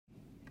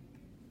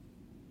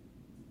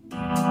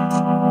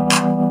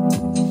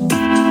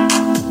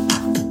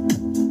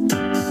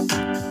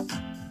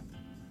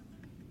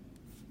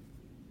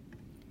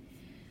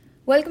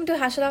Welcome to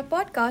Hashala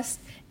Podcast.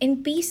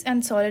 In peace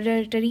and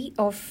solidarity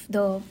of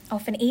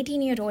an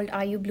 18-year-old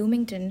IU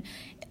Bloomington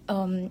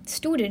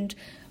student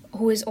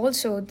who is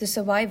also the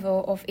survivor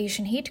of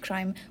Asian hate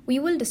crime, we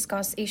will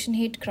discuss Asian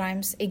hate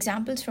crimes,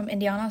 examples from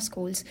Indiana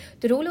schools,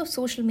 the role of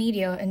social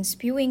media in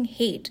spewing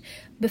hate.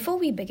 Before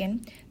we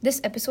begin, this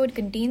episode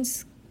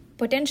contains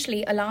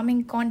potentially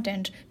alarming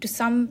content to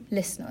some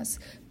listeners.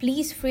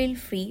 Please feel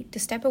free to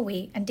step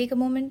away and take a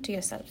moment to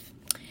yourself.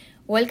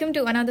 Welcome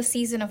to another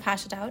season of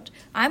Hash It Out.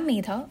 I'm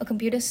Medha, a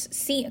computer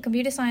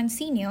science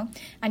senior,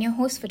 and your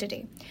host for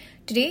today.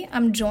 Today,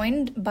 I'm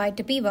joined by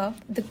Tapiva,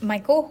 my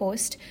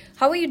co-host.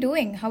 How are you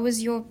doing? How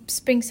has your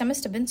spring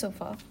semester been so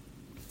far?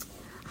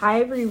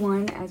 Hi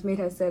everyone, as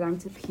Medha said, I'm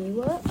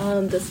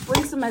Tapiwa. The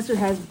spring semester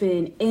has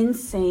been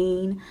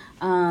insane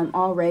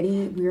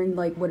already. We're in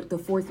the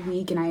fourth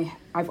week, and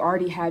I've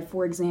already had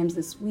 4 exams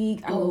this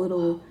week. I'm a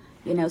little,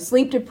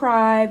 sleep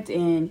deprived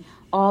and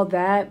all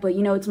that, but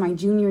it's my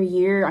junior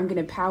year. I'm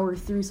gonna power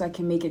through so I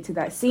can make it to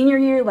that senior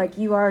year like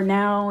you are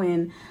now,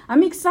 and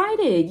I'm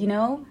excited,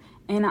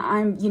 and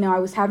I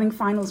was having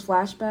finals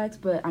flashbacks,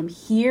 but I'm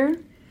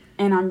here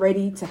and I'm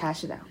ready to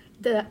hash it out.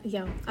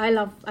 I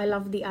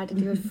love the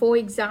attitude. 4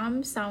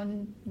 exams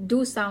sound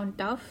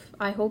tough.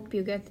 I hope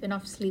you get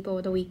enough sleep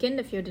over the weekend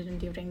if you didn't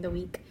during the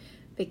week,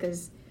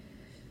 because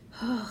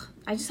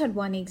I just had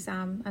 1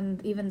 exam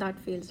and even that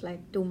feels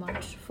like too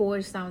much.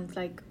 4 sounds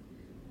like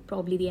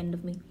probably the end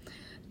of me.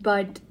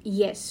 But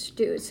yes,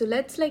 so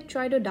let's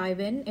try to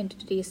dive into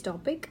today's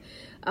topic.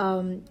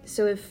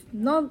 So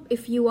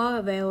if you are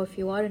aware or if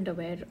you aren't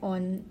aware,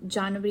 on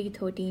January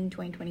 13,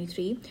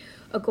 2023,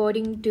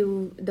 according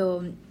to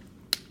the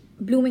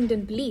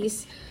Bloomington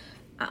police,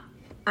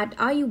 at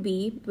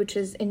IUB, which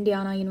is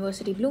Indiana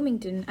University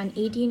Bloomington, an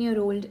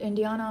 18-year-old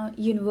Indiana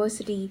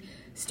University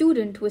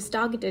student was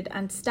targeted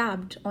and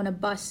stabbed on a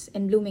bus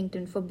in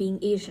Bloomington for being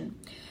Asian.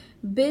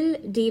 Bill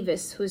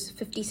Davis, who's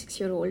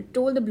 56-year-old,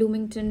 told the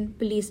Bloomington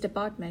Police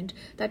Department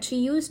that she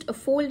used a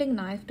folding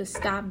knife to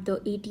stab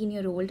the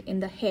 18-year-old in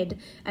the head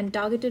and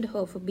targeted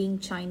her for being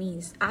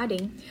Chinese,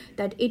 adding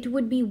that it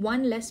would be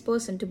one less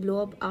person to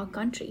blow up our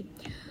country.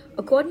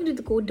 According to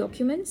the court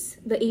documents,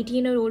 the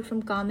 18-year-old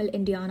from Carmel,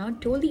 Indiana,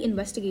 told the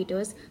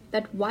investigators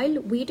that while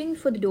waiting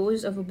for the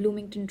doors of a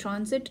Bloomington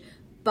Transit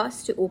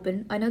bus to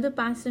open, another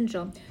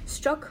passenger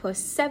struck her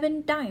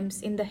 7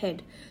 times in the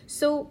head.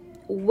 So,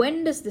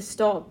 when does this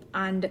stop,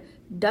 and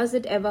does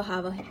it ever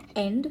have an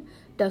end?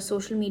 Does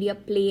social media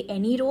play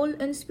any role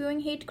in spewing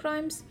hate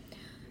crimes?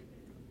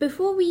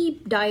 Before we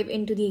dive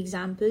into the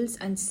examples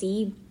and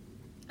see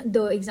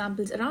the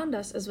examples around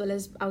us as well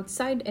as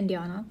outside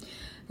Indiana,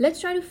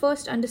 let's try to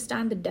first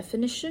understand the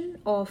definition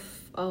of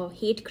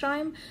hate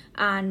crime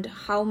and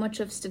how much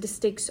of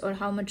statistics or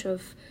how much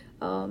of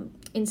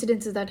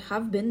incidences that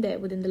have been there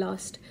within the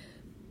last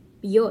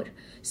year.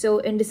 So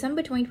in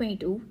December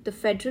 2022, the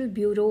Federal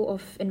Bureau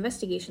of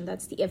Investigation,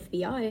 that's the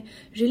FBI,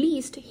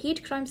 released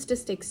hate crime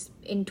statistics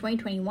in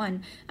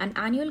 2021, an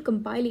annual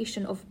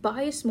compilation of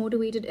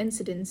bias-motivated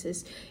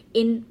incidences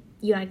in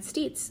United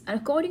States. And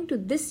according to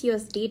this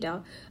year's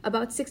data,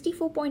 about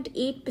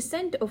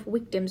 64.8% of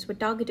victims were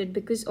targeted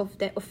because of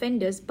their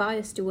offenders'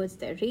 bias towards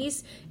their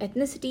race,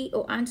 ethnicity,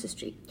 or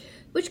ancestry,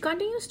 which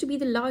continues to be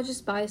the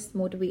largest bias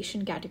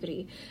motivation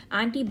category.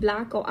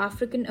 Anti-Black or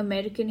African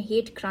American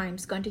hate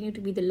crimes continue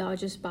to be the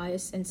largest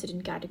bias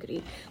incident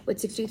category, with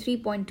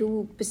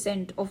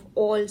 63.2% of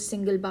all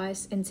single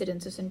bias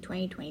incidences in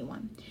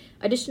 2021.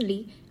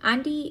 Additionally,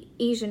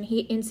 anti-Asian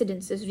hate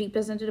incidences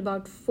represented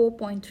about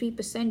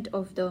 4.3%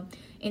 of the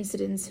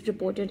incidents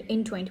reported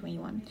in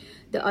 2021.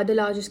 The other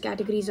largest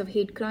categories of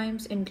hate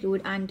crimes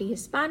include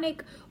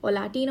anti-Hispanic or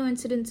Latino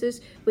incidences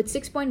with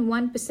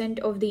 6.1%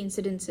 of the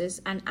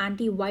incidences, and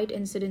anti-white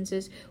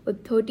incidences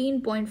with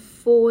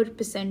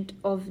 13.4%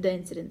 of the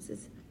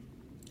incidences.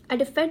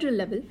 At a federal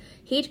level,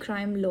 hate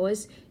crime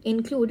laws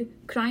include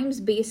crimes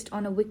based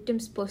on a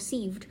victim's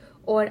perceived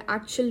or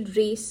actual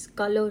race,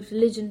 color,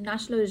 religion,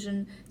 national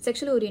origin,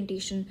 sexual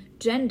orientation,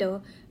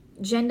 gender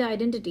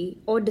identity,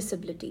 or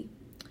disability.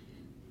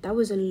 That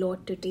was a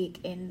lot to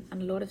take in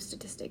and a lot of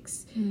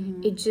statistics.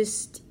 Mm-hmm. It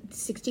just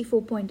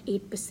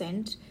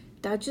 64.8%.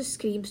 That just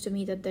screams to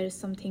me that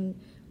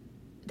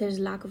there's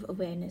lack of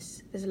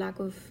awareness. There's a lack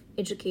of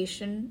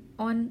education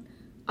on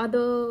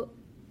other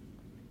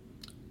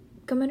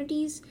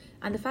communities,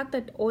 and the fact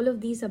that all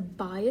of these are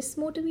bias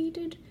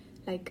motivated.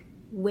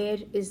 Where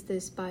is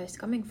this bias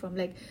coming from?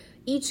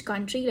 Each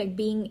country,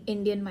 being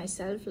Indian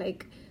myself, I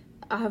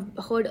have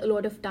heard a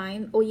lot of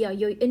time, oh yeah,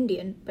 you're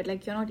Indian, but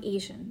you're not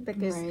Asian,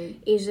 because right.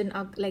 Asian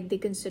are they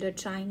consider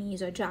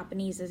Chinese or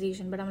Japanese as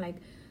Asian, but I'm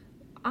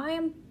I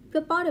am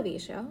the part of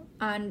Asia,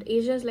 and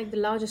Asia is the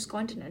largest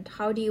continent.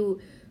 How do you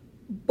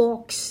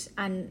box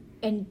the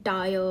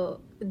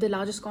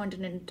largest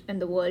continent in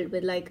the world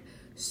with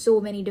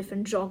so many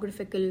different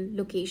geographical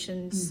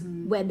locations,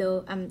 mm-hmm.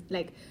 weather, and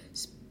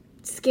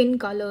skin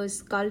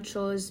colors,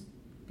 cultures,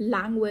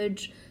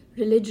 language,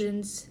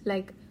 religions?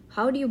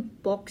 How do you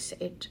box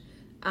it?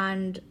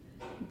 And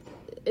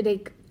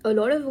a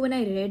lot of when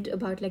I read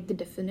about the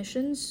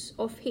definitions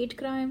of hate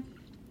crime,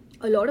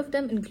 a lot of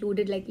them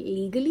included, like,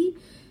 legally,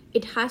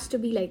 it has to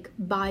be, like,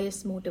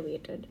 bias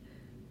motivated.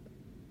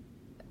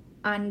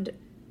 And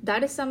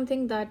that is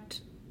something that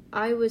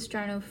I was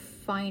trying to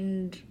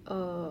find,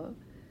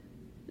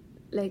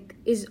 like,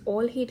 is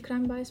all hate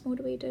crime bias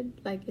motivated?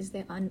 Like, is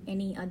there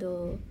any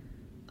other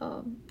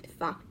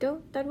factor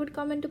that would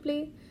come into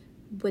play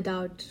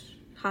without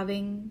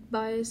having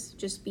bias?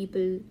 Just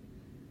people...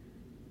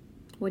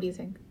 What do you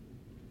think?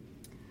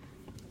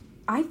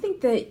 I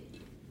think that,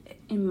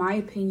 in my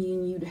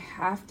opinion, you'd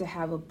have to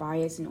have a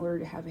bias in order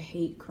to have a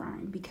hate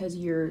crime, because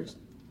you're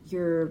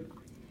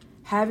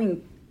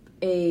having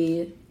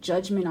a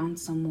judgment on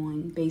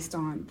someone based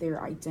on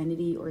their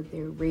identity or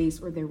their race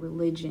or their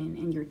religion,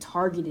 and you're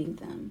targeting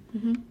them.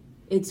 Mm-hmm.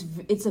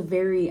 It's a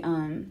very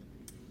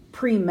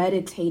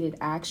premeditated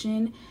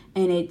action,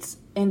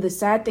 and the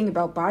sad thing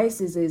about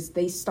biases is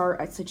they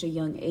start at such a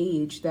young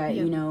age that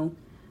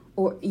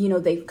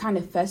they kind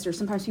of fester.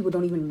 Sometimes people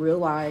don't even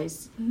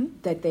realize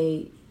that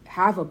they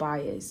have a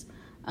bias,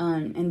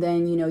 and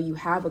then you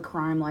have a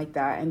crime like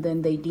that, and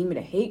then they deem it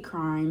a hate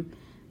crime.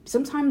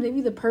 Sometimes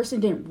maybe the person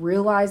didn't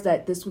realize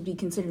that this would be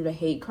considered a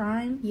hate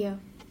crime. Yeah.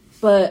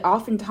 But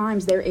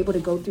oftentimes they're able to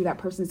go through that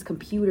person's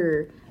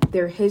computer,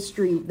 their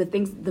history,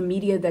 the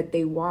media that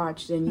they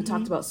watched. And you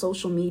talked about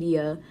social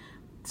media,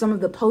 some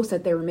of the posts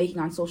that they were making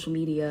on social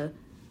media,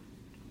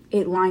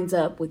 it lines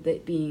up with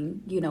it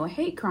being, a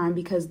hate crime,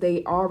 because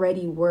they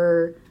already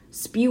were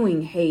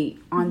spewing hate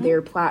on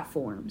their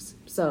platforms.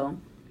 So,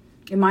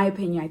 in my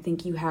opinion, I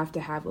think you have to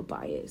have a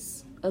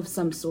bias of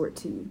some sort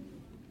to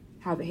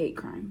have a hate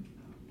crime.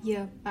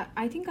 Yeah,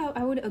 I think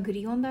I would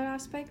agree on that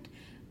aspect,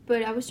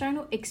 but I was trying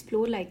to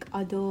explore, like,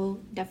 other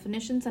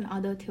definitions and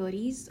other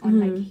theories on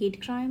like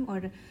hate crime,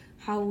 or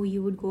how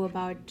you would go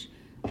about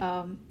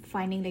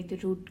finding, like, the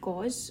root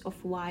cause of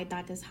why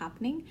that is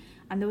happening.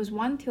 And there was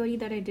one theory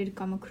that I did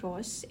come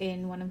across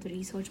in one of the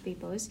research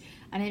papers,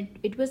 and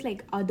it was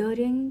like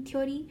othering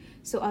theory.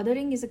 So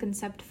othering is a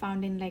concept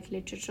found in, like,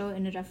 literature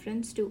in a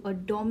reference to a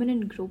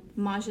dominant group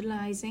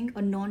marginalizing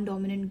a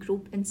non-dominant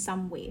group in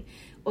some way,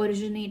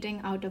 originating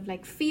out of,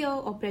 like, fear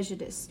or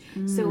prejudice.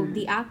 So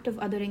the act of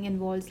othering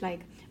involves,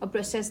 like, a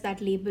process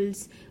that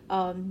labels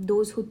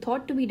those who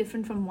thought to be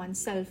different from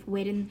oneself,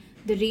 wherein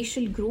the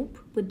racial group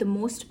with the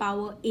most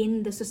power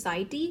in the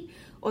society,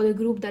 or the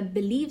group that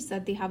believes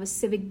that they have a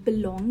civic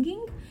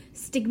belonging,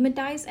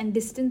 stigmatize and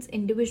distance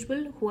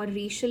individuals who are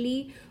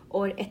racially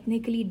or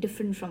ethnically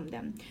different from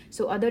them.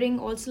 So othering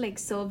also, like,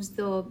 serves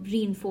the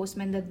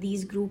reinforcement that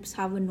these groups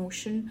have a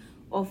notion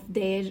of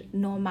their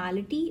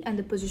normality and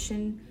the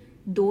position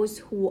those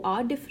who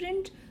are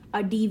different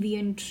are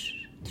deviant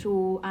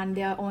through, and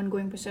their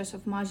ongoing process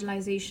of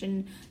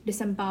marginalization,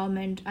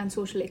 disempowerment, and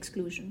social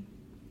exclusion,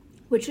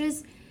 which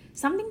is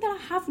something that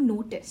I have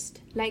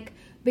noticed, like,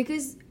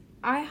 because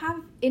I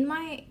have, in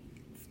my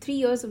 3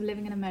 years of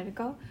living in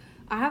America,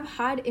 I have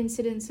had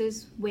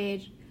incidences where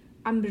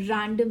I'm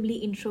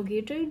randomly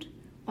interrogated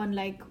on,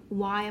 like,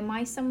 why am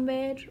I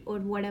somewhere, or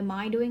what am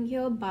I doing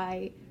here,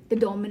 by the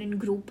dominant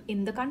group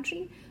in the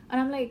country. And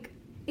I'm like,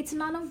 it's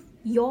none of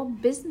your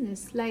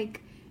business.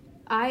 Like,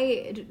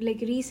 I,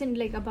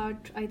 like,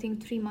 about, I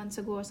think 3 months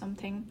ago or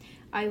something,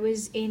 I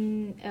was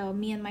in,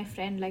 me and my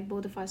friend, like,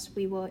 both of us,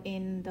 we were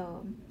in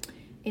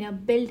a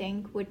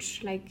building,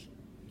 which, like,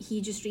 he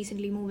just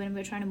recently moved in, we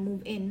were trying to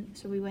move in,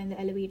 so we were in the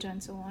elevator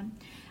and so on.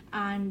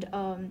 And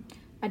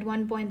at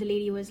one point the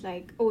lady was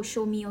like, oh,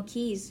 show me your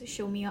keys,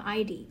 show me your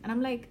ID. And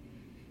I'm like,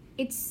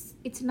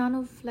 it's none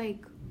of,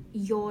 like,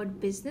 your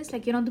business.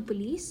 Like, you're not the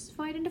police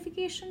for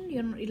identification.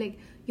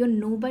 You're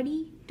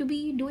nobody to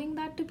be doing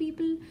that to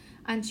people.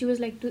 And she was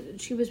like,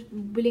 she was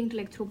willing to,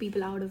 like, throw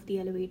people out of the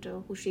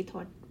elevator who she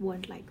thought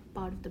weren't, like,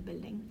 part of the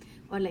building,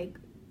 or, like,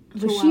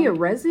 was she a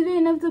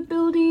resident of the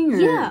building? Or?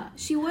 Yeah,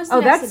 she was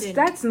a resident.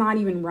 That's not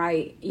even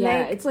right. Yeah,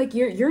 like, it's like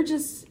you're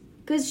just...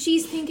 Because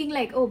she's thinking,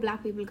 like, oh,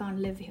 black people can't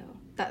live here.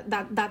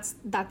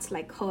 That's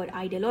like her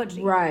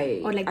ideology.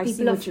 Right. Or, like,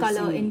 people of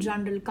color in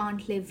general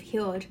can't live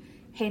here.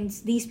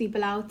 Hence, these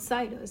people are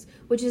outsiders.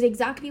 Which is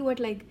exactly what,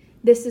 like,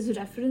 this is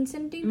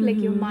referencing. Like,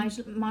 you're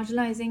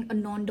marginalizing a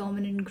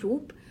non-dominant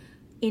group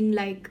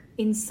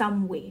in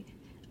some way.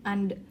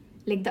 And,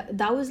 like,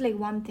 that was, like,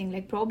 one thing.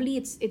 Like, probably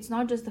it's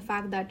not just the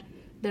fact that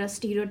there are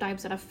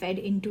stereotypes that are fed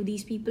into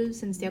these people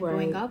since they're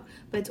growing up,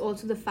 but it's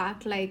also the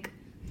fact, like,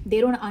 they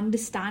don't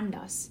understand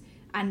us.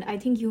 And I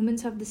think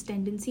humans have this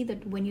tendency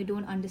that when you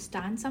don't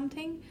understand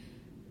something,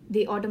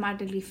 they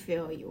automatically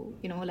fear you,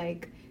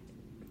 like,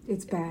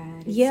 it's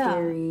bad, it's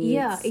scary.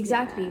 Yeah,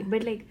 exactly. Yeah.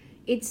 But, like,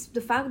 it's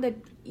the fact that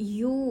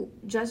you,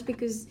 just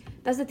because,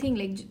 that's the thing,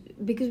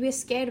 like, because we're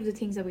scared of the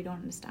things that we don't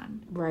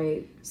understand.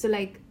 Right. So,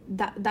 like,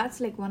 that's,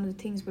 like, one of the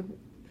things, but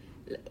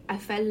I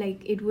felt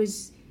like it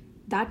was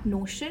that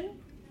notion.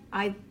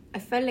 I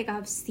felt like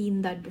I've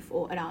seen that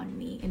before around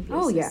me in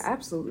places. Oh, yeah,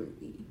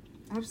 absolutely.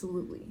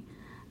 Absolutely.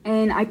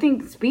 And I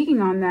think,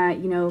 speaking on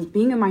that,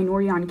 being a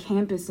minority on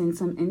campus in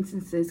some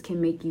instances can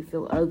make you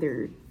feel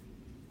othered.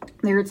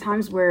 There are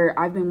times where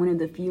I've been one of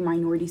the few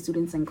minority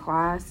students in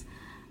class,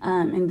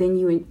 And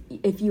then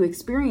if you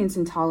experience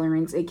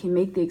intolerance, it can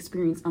make the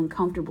experience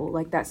uncomfortable,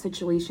 like that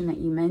situation that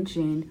you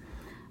mentioned.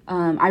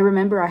 I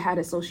remember I had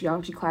a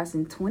sociology class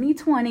in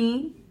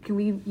 2020. Can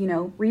we,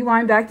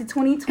 rewind back to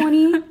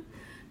 2020?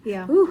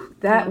 Yeah. Whew,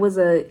 that was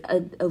a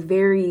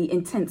very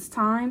intense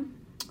time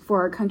for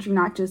our country,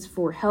 not just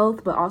for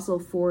health, but also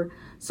for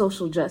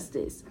social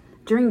justice.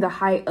 During the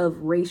height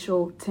of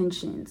racial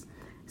tensions,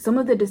 some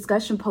of the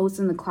discussion posts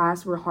in the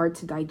class were hard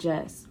to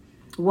digest.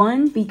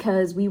 One,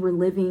 because we were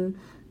living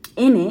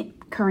in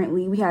it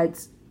currently. We had,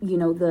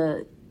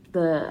 the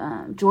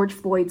George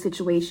Floyd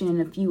situation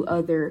and a few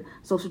other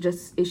social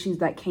justice issues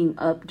that came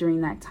up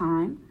during that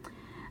time.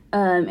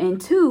 And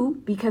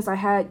two, because I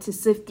had to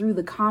sift through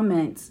the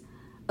comments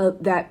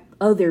that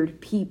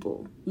othered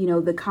people.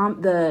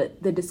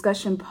 The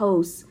discussion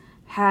posts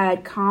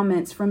had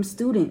comments from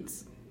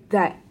students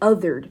that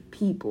othered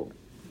people.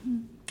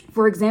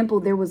 For example,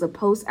 there was a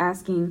post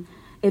asking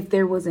if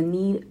there was a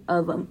need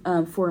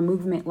for a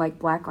movement like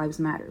Black Lives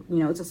Matter.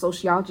 It's a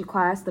sociology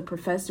class. The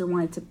professor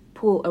wanted to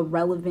pull a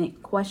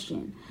relevant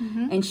question.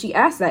 And she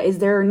asked that, is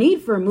there a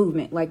need for a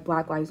movement like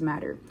Black Lives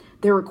Matter?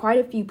 There were quite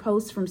a few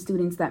posts from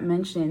students that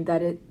mentioned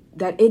that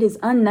it is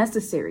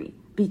unnecessary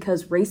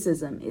because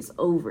racism is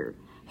over.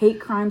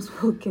 Hate crimes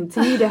will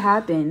continue to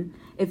happen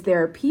if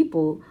there are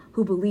people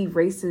who believe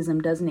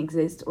racism doesn't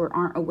exist or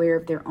aren't aware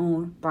of their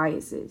own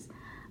biases.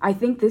 I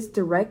think this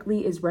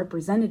directly is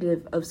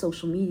representative of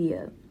social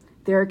media.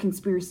 There are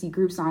conspiracy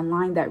groups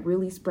online that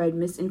really spread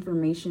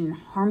misinformation and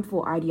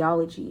harmful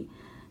ideology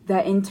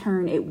that in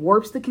turn it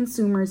warps the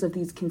consumers of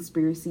these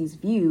conspiracies'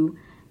 view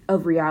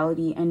of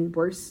reality, and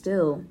worse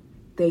still,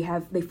 they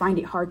find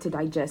it hard to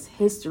digest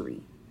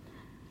history.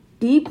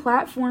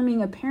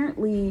 Deplatforming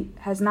apparently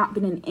has not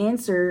been an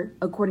answer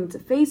according to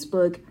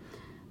Facebook,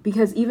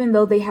 because even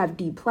though they have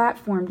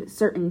deplatformed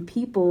certain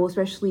people,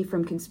 especially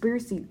from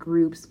conspiracy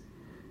groups,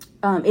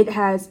 it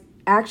has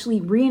actually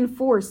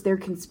reinforced their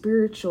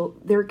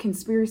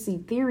conspiracy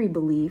theory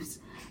beliefs,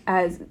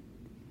 as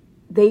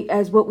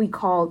what we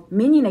call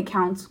minion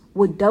accounts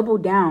would double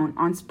down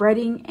on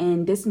spreading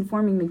and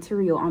disinforming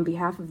material on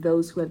behalf of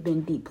those who have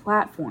been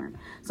deplatformed.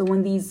 So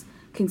when these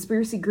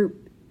conspiracy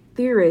group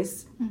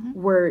theorists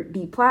were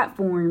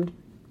deplatformed,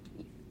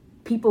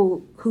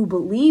 people who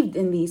believed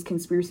in these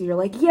conspiracies are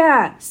like,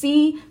 yeah,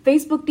 see,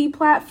 Facebook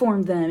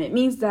deplatformed them. It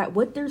means that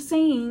what they're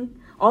saying,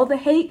 all the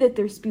hate that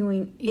they're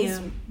spewing is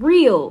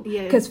real,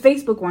 because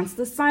Facebook wants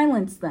to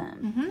silence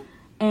them.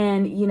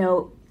 And,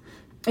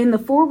 in the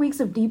 4 weeks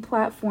of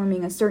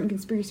deplatforming a certain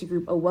conspiracy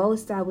group, a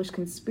well-established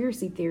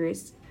conspiracy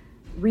theorist,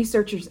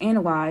 researchers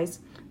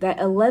analyzed that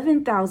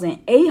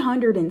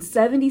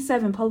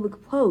 11,877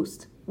 public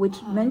posts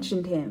which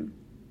mentioned him.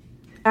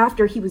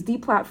 After he was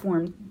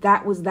deplatformed,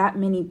 that was that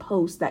many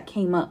posts that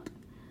came up.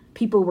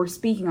 People were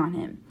speaking on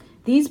him.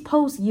 These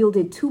posts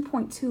yielded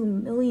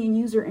 2.2 million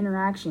user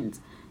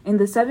interactions. In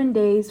the 7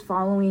 days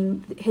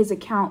following his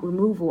account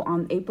removal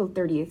on April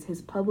 30th,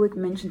 his public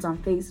mentions on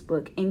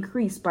Facebook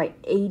increased by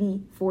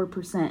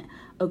 84%,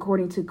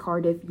 according to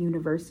Cardiff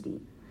University.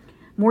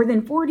 More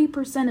than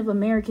 40% of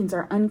Americans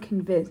are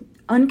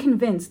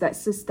unconvinced that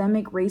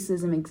systemic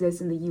racism exists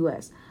in the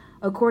U.S.,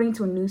 according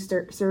to a new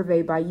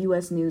survey by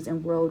U.S. News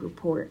and World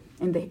Report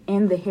and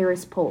the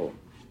Harris poll.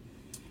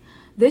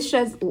 This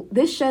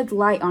sheds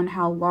light on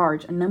how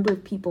large a number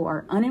of people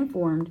are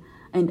uninformed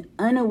and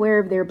unaware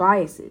of their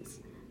biases.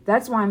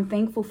 That's why I'm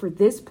thankful for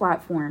this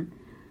platform,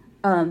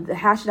 the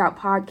Hash It Out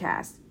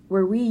podcast,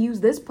 where we use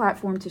this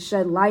platform to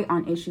shed light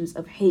on issues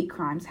of hate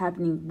crimes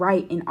happening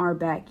right in our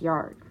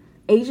backyard.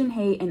 Asian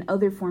hate and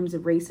other forms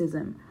of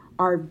racism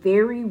are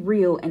very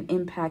real and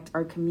impact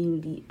our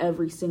community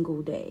every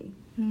single day.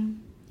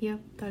 Yeah,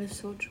 that is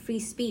so true. Free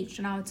speech,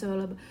 now it's all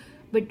about.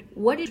 But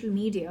what is social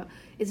media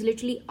is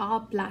literally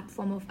our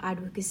platform of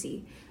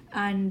advocacy.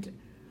 And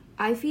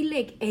I feel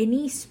like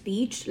any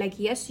speech, like,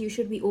 yes, you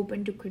should be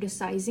open to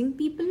criticizing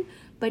people,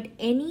 but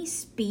any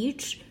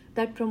speech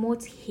that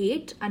promotes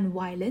hate and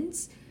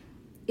violence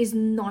is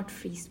not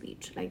free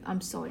speech. Like,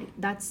 I'm sorry.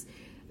 That's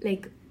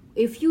like,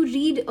 if you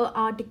read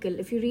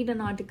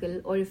an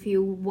article, or if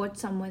you watch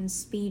someone's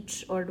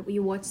speech or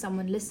you watch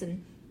someone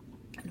listen,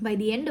 by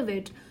the end of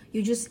it,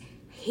 you just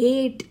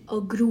hate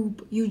a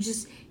group. You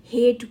just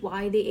hate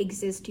why they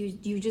exist.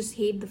 You just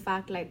hate the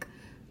fact, like,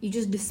 you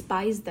just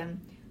despise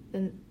them.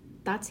 Then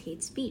that's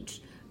hate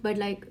speech. But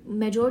like,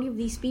 majority of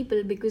these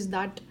people, because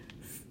that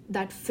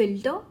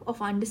filter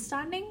of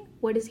understanding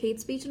what is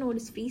hate speech and what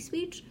is free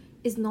speech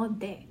is not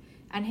there.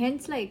 And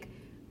hence, like,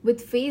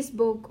 with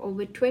Facebook or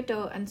with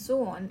Twitter and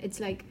so on, it's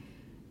like,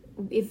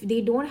 if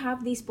they don't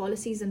have these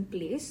policies in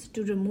place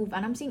to remove,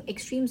 and I'm seeing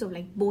extremes of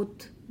like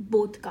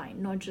both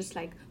kind, not just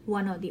like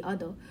one or the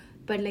other,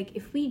 but like,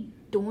 if we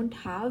don't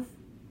have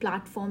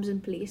platforms in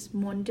place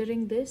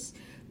monitoring this,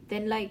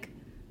 then like,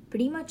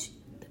 pretty much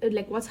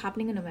like what's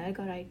happening in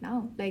America right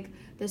now, like,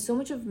 there's so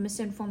much of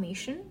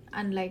misinformation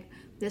and like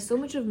there's so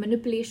much of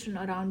manipulation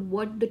around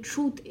what the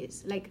truth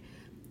is. Like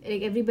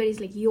everybody's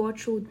like, your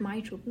truth, my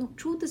truth. No,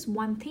 truth is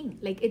one thing.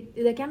 Like,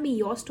 there can be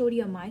your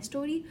story or my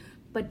story,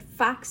 but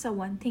facts are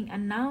one thing.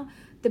 And now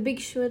the big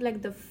sure,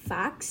 like, the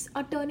facts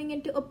are turning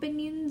into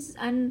opinions,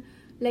 and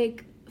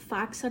like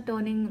facts are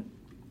turning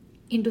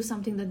into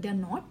something that they're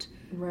not.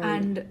 Right.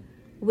 And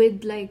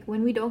with, like,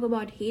 when we talk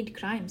about hate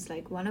crimes,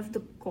 like, one of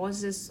the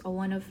causes, or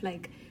one of,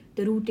 like,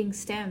 the rooting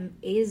stem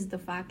is the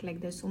fact,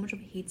 like, there's so much of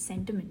hate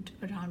sentiment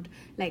around,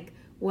 like,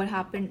 what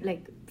happened,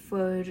 like,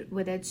 for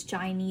whether it's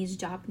Chinese,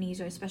 Japanese,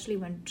 or especially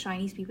when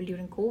Chinese people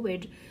during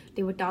COVID,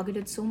 they were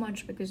targeted so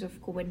much because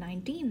of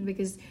COVID-19.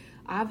 Because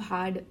I've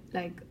heard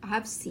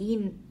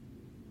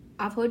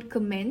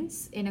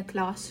comments in a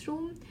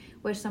classroom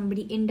where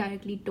somebody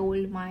indirectly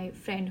told my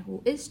friend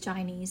who is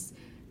Chinese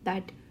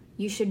that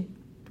you should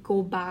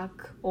go back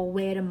or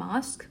wear a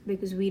mask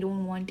because we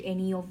don't want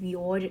any of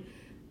your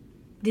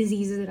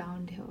diseases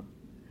around here.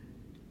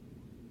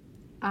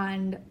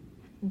 And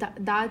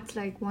that's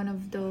like one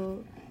of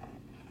the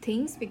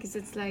things, because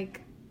it's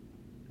like,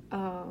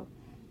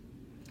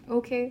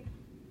 okay,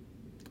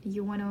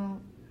 you wanna,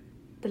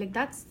 like,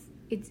 that's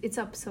it's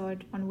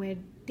absurd on where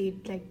they,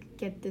 like,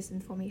 get this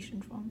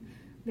information from.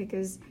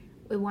 Because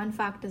one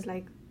fact is,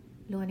 like,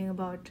 learning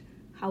about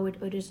how it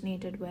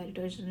originated, where it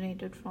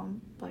originated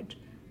from, but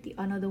the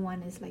another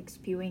one is, like,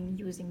 spewing,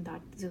 using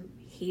that to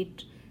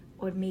hate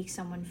or make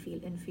someone feel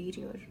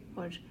inferior,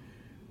 or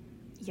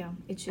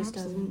it just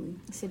Absolutely.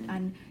 doesn't sit.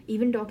 And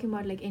even talking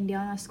about, like,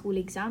 Indiana school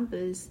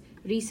examples,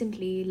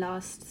 recently,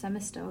 last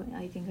semester,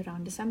 I think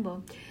around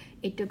December,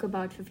 it took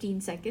about 15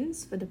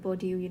 seconds for the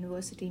Purdue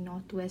University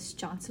Northwest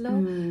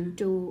Chancellor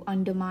to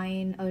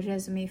undermine a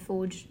resume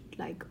forged,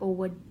 like,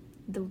 over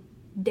the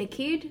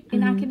decade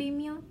in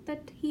academia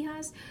that he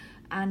has,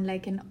 and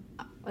like a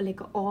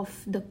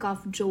off the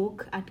cuff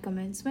joke at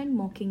commencement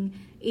mocking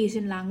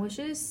Asian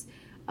languages,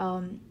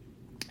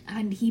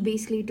 and he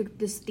basically took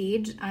the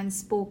stage and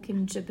spoke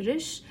in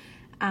gibberish.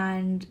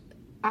 And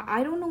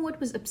I don't know what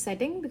was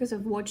upsetting, because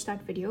I've watched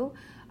that video.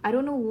 I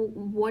don't know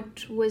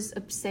what was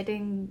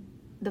upsetting,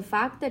 the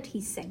fact that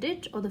he said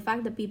it, or the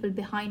fact that people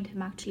behind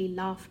him actually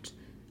laughed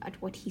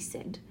at what he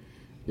said.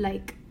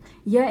 Like,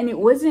 yeah, and it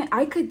wasn't,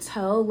 I could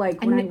tell,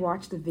 like, when I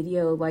watched the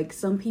video, like,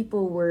 some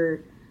people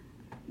were,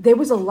 there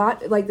was a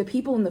lot, like, the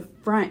people in the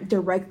front,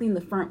 directly in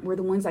the front, were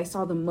the ones I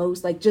saw the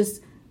most, like,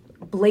 just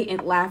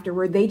blatant laughter,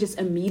 where they just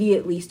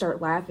immediately start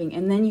laughing.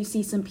 And then you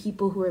see some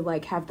people who are,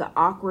 like, have the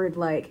awkward,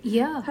 like,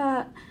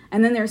 ha.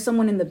 And then there's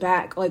someone in the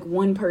back, like,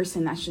 one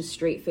person that's just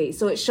straight face.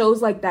 So it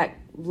shows, like, that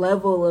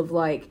level of,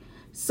 like,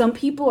 some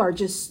people are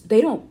just,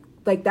 they don't,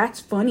 like, that's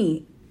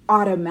funny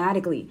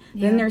automatically.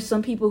 Then there's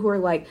some people who are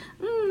like,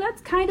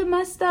 that's kind of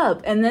messed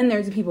up. And then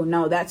there's the people,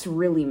 no, that's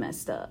really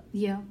messed up.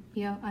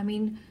 I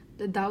mean,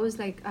 that was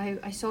like,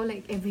 I saw,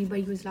 like,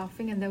 everybody was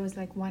laughing, and there was,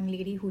 like, one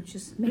lady who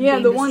just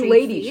the one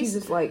lady face. She's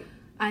just like,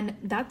 and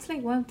that's,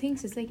 like, one of the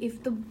things. It's like,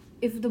 if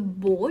the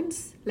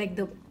boards, like,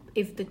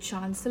 if the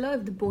chancellor,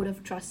 if the board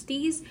of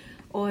trustees,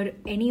 or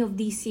any of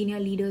these senior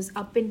leaders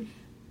up in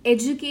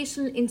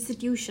educational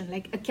institution,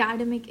 like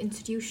academic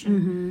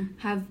institution,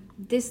 have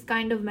this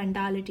kind of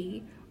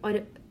mentality,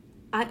 or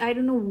I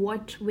don't know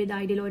what with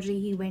ideology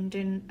he went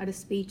in at a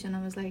speech, and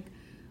I was like,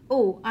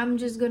 oh, I'm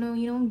just gonna,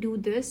 do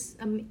this.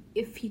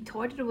 If he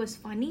thought it was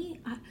funny,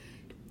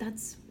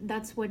 that's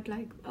what,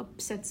 like,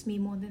 upsets me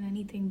more than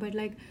anything. But,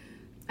 like,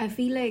 I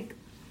feel like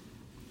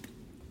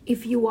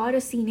if you are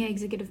a senior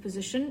executive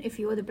position, if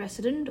you are the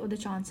president or the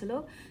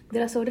chancellor,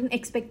 there are certain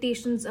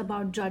expectations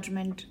about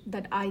judgment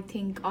that I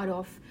think are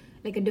of,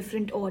 like, a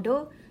different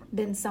order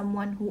than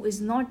someone who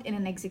is not in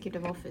an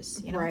executive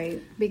office,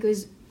 Right.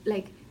 Because,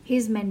 like,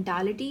 his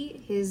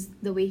mentality,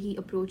 the way he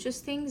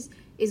approaches things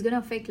is going to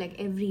affect, like,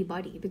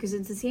 everybody. Because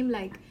it's the same,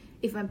 like,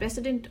 if my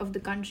president of the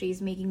country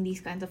is making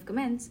these kinds of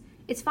comments,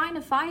 it's fine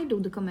if I do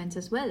the comments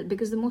as well,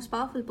 because the most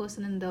powerful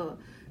person in the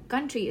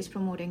country is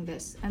promoting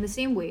this. And the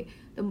same way,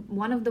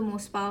 one of the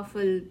most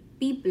powerful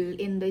people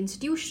in the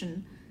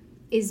institution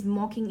is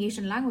mocking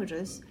Asian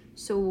languages.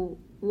 So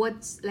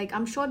what's, like,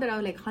 I'm sure there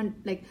are, like,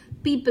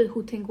 people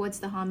who think, what's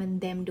the harm in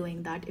them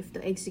doing that if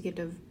the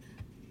executive,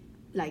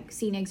 like,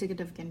 senior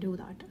executive can do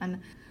that?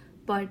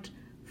 But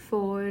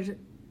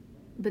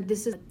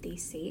this is what they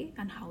say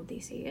and how they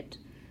say it,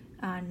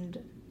 and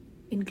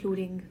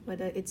including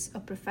whether it's a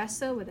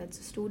professor, whether it's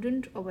a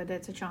student, or whether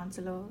it's a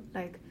chancellor,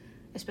 like,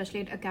 especially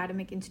at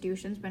academic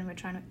institutions, when we're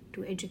trying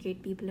to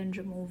educate people and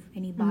remove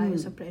any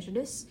bias or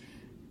prejudice,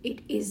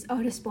 it is our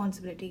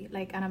responsibility.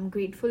 Like, and I'm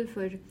grateful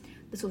for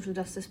the social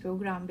justice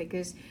program,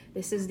 because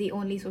this is the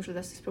only social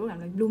justice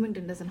program. Like,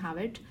 Bloomington doesn't have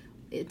it.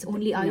 It's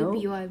only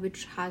IUPUI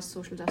which has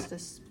social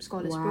justice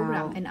scholars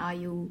program and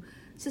IU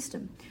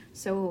system.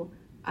 So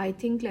I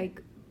think,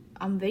 like,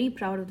 I'm very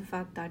proud of the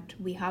fact that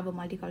we have a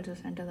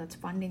multicultural center that's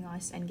funding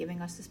us and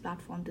giving us this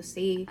platform to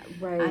say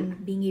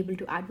and being able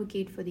to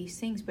advocate for these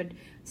things. But at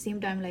the same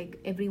time, like,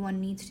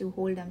 everyone needs to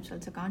hold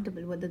themselves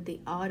accountable, whether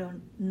they are or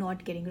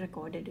not getting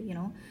recorded,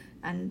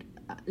 and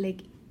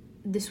like,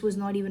 this was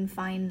not even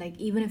fine. Like,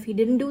 even if he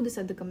didn't do this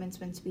at the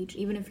commencement speech,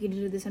 even if he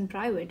did this in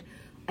private,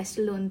 I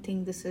still don't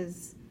think this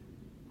is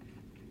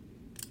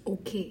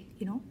okay,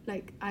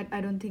 like,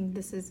 I don't think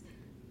this is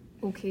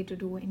okay to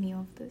do any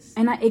of this.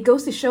 And it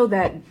goes to show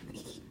that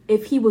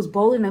if he was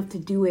bold enough to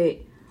do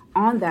it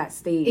on that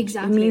stage,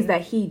 exactly, it means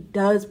that he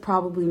does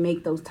probably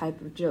make those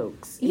type of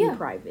jokes in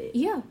private.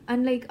 Yeah,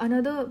 and like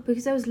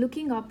because I was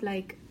looking up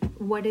like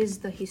what is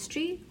the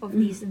history of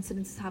these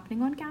incidents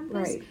happening on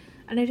campus. Right.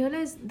 And I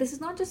realized this is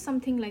not just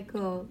something like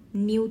a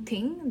new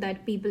thing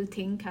that people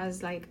think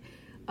has like,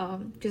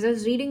 because I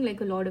was reading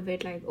like a lot of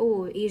it, like,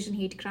 oh, Asian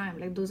hate crime,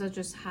 like those are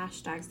just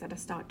hashtags that are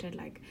started.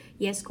 Like,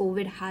 yes,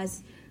 COVID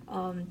has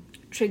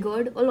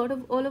triggered a lot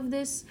of all of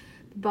this,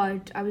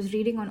 but I was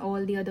reading on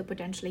all the other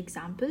potential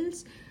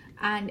examples,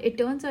 and it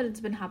turns out it's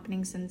been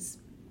happening since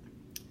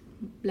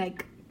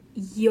like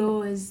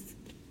years,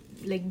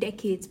 like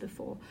decades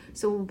before.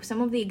 So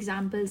some of the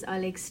examples are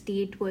like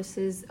State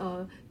versus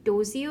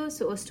Dozier.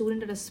 So a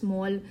student at a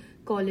small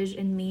college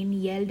in Maine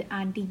yelled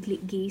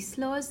anti-gay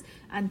slurs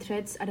and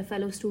threats at a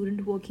fellow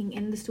student working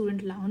in the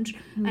student lounge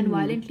and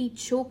violently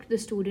choked the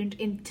student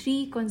in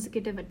 3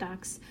 consecutive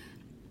attacks.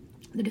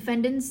 The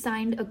defendants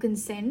signed a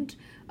consent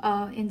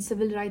in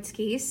civil rights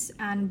case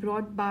and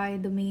brought by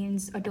the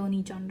Maine's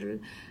Attorney General.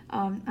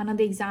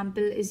 Another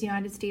example is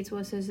United States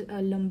versus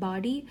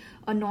Lombardi.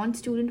 A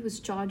non-student was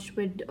charged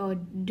with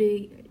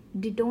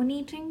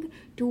detonating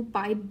 2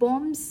 pipe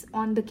bombs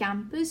on the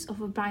campus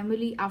of a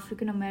primarily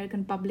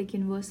African-American public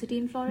university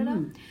in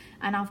Florida.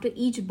 And after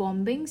each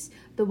bombings,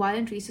 the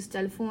violent racist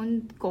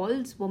telephone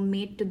calls were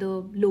made to the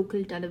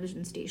local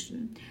television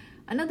station.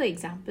 Another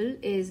example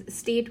is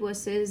State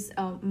versus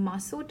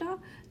Masota.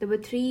 There were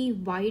 3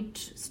 white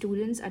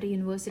students at a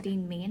university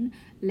in Maine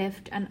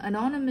left an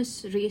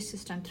anonymous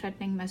racist and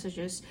threatening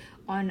messages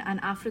on an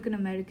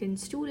African-American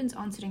student's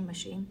answering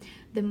machine.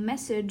 The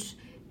message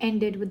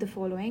ended with the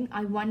following: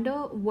 I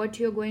wonder what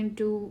you're going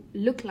to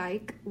look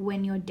like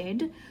when you're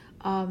dead.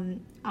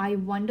 I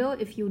wonder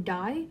if you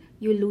die,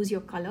 you'll lose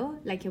your color,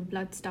 like your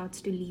blood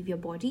starts to leave your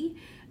body.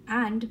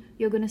 And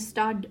you're going to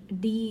start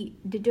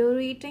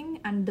deteriorating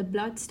and the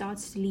blood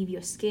starts to leave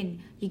your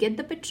skin. You get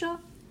the picture?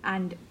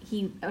 And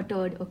he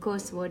uttered a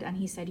curse word and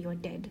he said, you're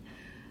dead.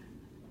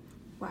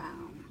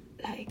 Wow.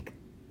 Like,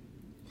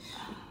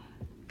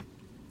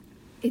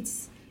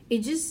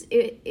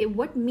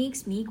 what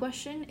makes me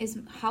question is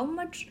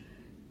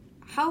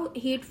how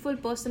hateful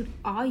person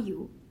are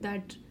you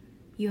that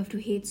you have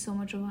to hate so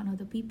much on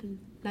other people?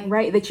 Like,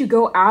 right, that you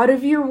go out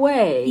of your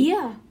way.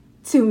 Yeah.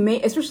 To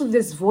make, especially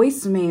this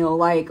voicemail,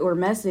 like, or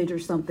message or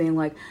something,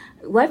 like,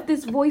 left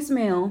this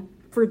voicemail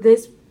for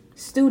this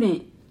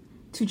student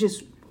to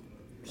just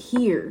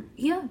hear.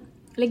 Yeah.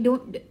 Like,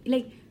 don't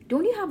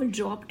you have a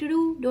job to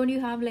do? Don't you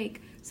have,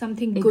 like,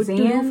 something good to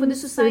do for the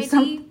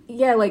society?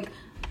 Yeah, like,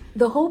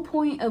 the whole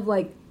point of,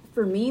 like,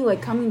 for me,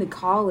 like, coming to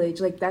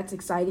college, like, that's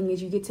exciting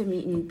is you get to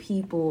meet new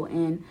people.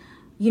 And,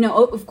 you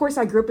know, of course,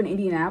 I grew up in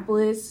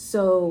Indianapolis,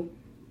 so...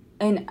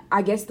 And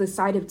I guess the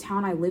side of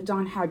town I lived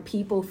on had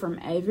people from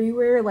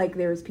everywhere. Like,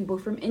 there was people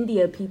from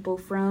India, people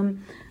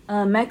from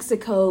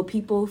Mexico,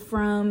 people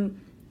from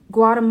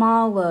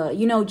Guatemala,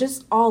 you know,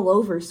 just all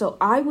over. So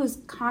I was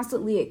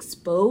constantly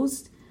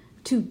exposed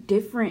to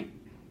different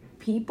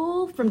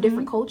people from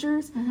different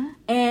cultures.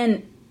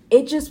 And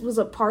it just was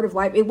a part of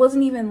life. It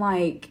wasn't even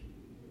like,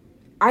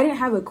 I didn't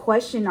have a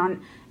question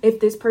on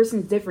if this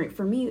person's different.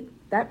 For me,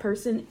 that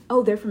person,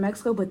 oh, they're from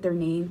Mexico, but their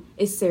name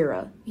is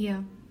Sarah.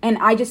 Yeah. And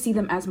I just see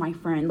them as my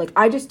friend. Like,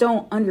 I just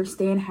don't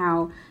understand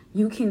how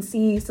you can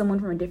see someone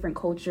from a different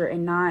culture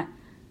and not...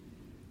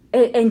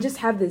 And just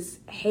have this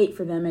hate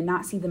for them and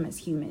not see them as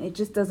human. It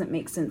just doesn't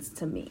make sense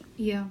to me.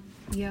 Yeah,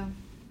 yeah.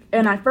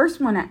 And I first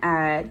want to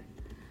add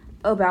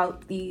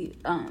about the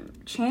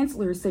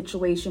chancellor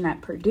situation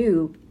at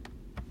Purdue.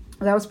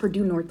 That was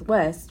Purdue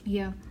Northwest.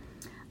 Yeah.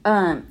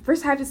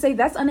 First, I have to say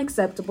that's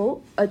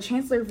unacceptable. A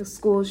chancellor of a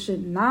school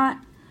should not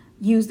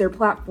use their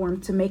platform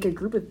to make a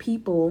group of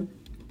people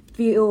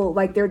feel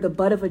like they're the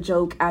butt of a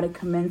joke at a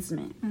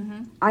commencement.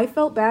 I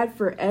felt bad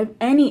for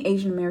any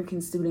Asian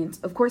American students,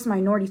 of course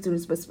minority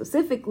students, but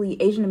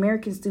specifically Asian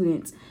American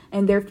students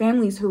and their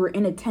families who were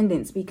in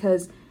attendance,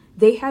 because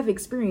they have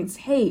experienced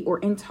hate or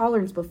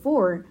intolerance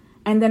before,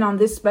 and then on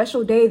this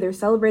special day they're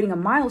celebrating a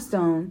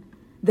milestone,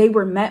 they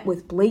were met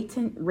with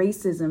blatant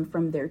racism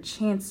from their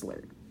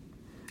chancellor.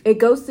 It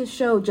goes to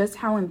show just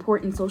how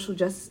important social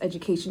justice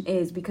education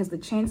is, because the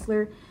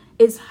chancellor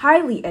is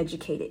highly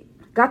educated,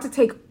 got to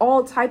take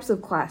all types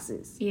of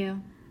classes. Yeah.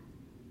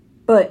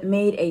 But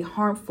made a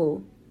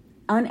harmful,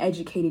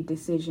 uneducated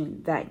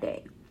decision that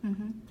day.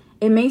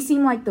 It may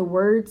seem like the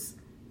words,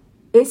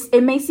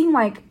 it may seem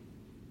like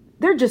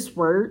they're just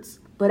words,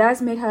 but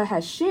as Medha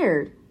has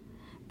shared,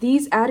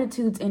 these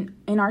attitudes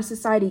in our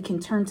society can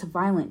turn to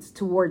violence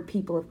toward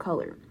people of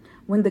color.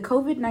 When the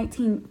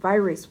COVID-19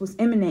 virus was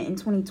imminent in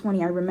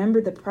 2020, I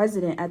remember the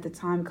president at the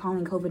time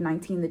calling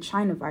COVID-19 the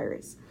China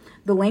virus.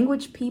 The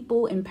language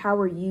people in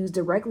power use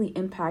directly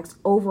impacts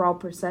overall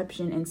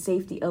perception and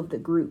safety of the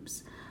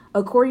groups.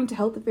 According to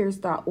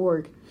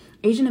healthaffairs.org,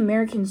 Asian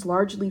Americans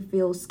largely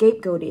feel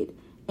scapegoated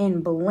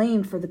and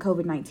blamed for the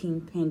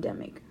COVID-19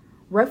 pandemic.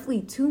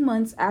 Roughly 2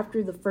 months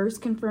after the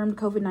first confirmed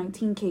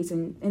COVID-19 case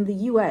in the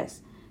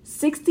U.S.,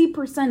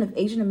 60% of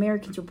Asian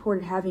Americans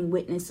reported having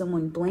witnessed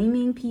someone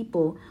blaming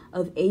people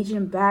of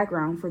Asian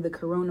background for the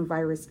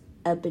coronavirus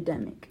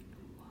epidemic.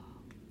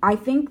 I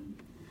think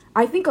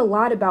a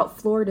lot about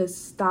Florida's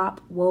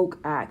Stop Woke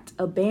Act,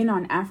 a ban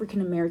on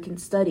African American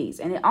studies,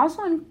 and it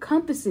also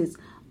encompasses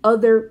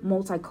other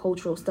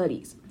multicultural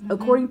studies. Mm-hmm.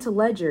 According to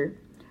Ledger,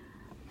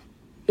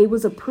 it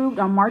was approved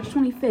on March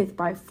 25th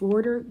by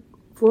Florida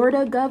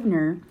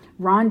Governor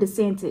Ron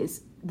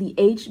DeSantis, the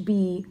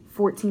HB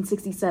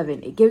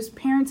 1467. It gives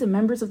parents and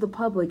members of the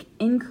public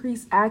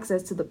increased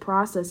access to the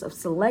process of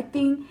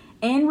selecting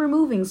and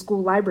removing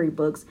school library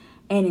books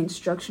and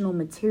instructional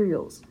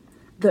materials.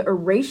 The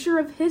erasure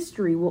of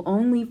history will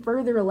only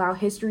further allow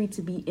history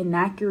to be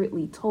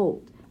inaccurately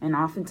told and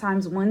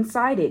oftentimes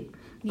one-sided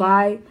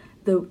by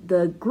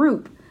the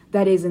group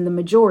that is in the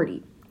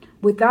majority.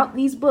 Without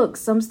these books,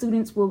 some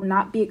students will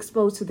not be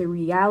exposed to the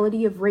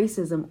reality of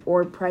racism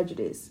or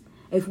prejudice.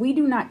 If we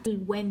do not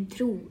went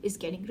through is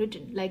getting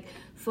written. Like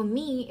for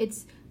me,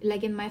 it's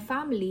like in my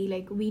family,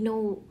 like we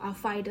know our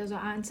fighters, our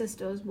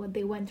ancestors, what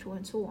they went through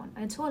and so on.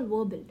 And it's all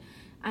verbal.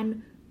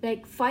 And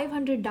like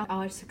 500 down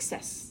our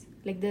success.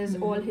 Like there's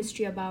all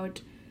history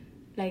about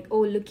like,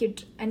 oh, look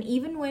at, and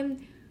even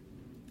when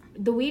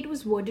the way it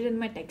was worded in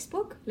my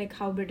textbook, like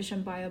how British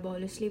Empire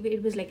abolished slavery,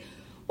 it was like,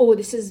 oh,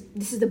 this is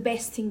the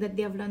best thing that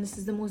they have done. This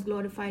is the most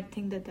glorified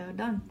thing that they have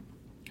done.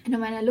 And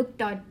when I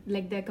looked at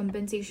like their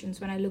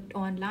compensations, when I looked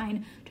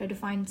online, tried to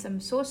find some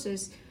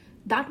sources,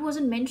 that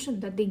wasn't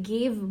mentioned, that they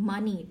gave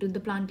money to the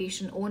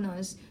plantation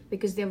owners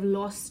because they've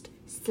lost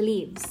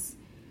slaves.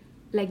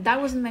 Like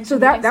that wasn't mentioned. So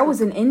that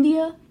was in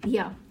India?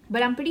 Yeah.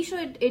 But I'm pretty sure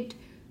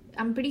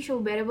I'm pretty sure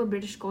wherever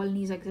British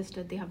colonies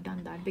existed, they have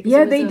done that.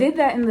 Because they did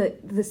that in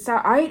the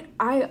South.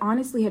 I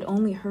honestly had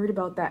only heard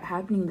about that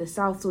happening in the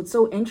South. So it's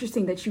so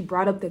interesting that you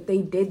brought up that they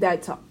did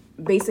that to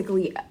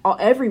basically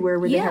everywhere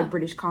where they had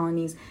British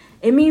colonies.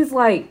 It means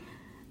like,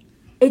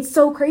 it's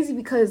so crazy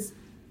because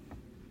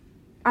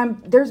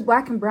there's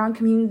Black and brown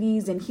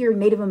communities and here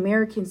Native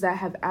Americans that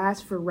have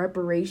asked for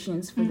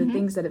reparations for the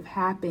things that have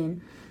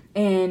happened.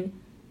 And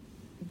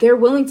they're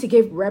willing to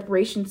give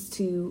reparations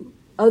to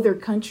other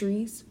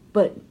countries,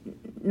 but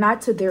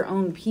not to their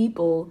own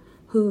people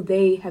who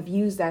they have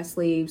used as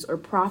slaves or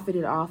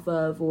profited off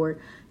of or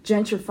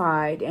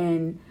gentrified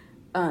and,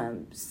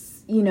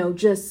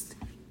 just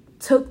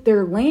took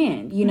their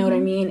land. You know what I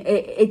mean?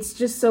 It's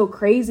just so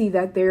crazy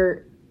that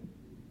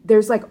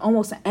there's like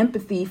almost an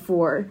empathy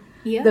for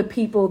the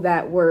people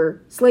that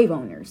were slave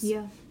owners.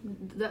 Yeah,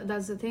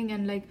 that's the thing.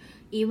 And like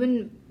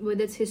even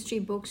with its history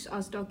books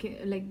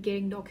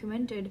getting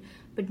documented,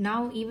 but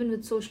now even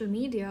with social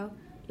media,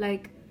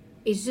 like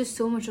it's just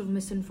so much of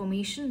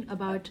misinformation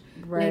about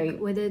like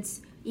whether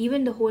it's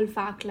even the whole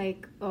fact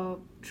like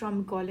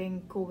Trump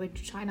calling COVID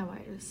China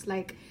virus.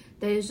 Like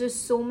there is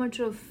just so much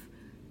of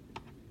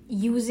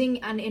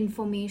using an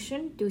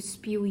information to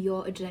spew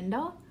your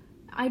agenda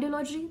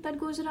ideology that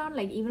goes around.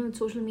 Like even with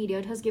social media,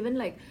 it has given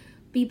like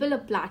people a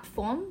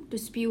platform to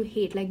spew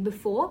hate. Like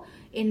before,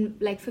 in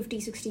like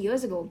 50-60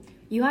 years ago,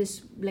 you had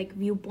this like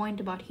viewpoint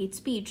about hate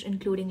speech,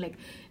 including like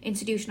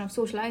institution of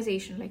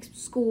socialization, like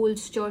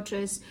schools,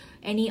 churches,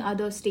 any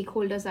other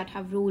stakeholders that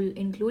have role,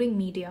 including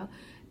media.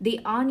 They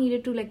are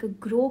needed to like a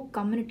grow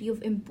community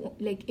of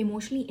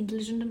emotionally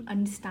intelligent and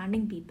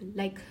understanding people.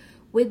 Like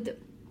with,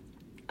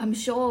 I'm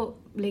sure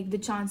like the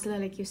chancellor,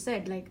 like you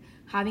said, like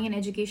having an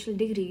educational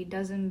degree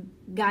doesn't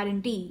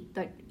guarantee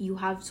that you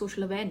have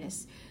social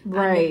awareness.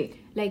 Right. And,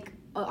 like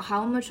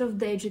how much of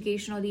the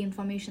education or the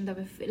information that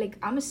like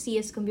I'm a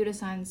CS computer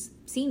science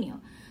senior,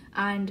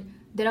 and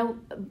there are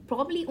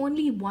probably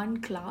only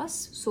one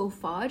class so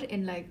far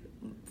in like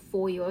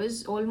 4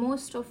 years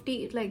almost of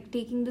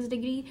taking this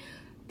degree,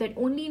 that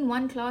only in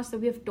one class that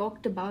we have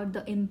talked about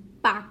the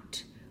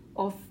impact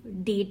of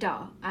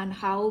data and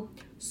how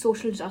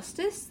social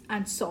justice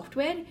and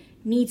software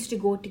needs to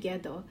go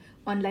together,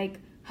 on like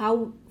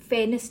how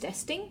fairness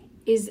testing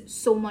is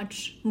so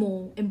much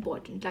more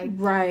important, like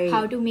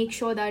how to make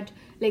sure that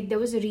like there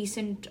was a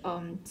recent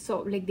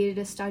they did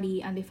a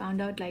study and they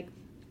found out like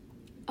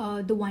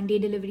the 1-day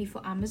delivery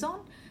for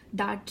Amazon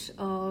that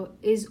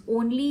is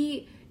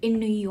only in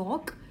New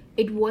York.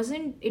 It was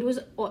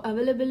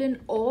available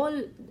in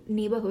all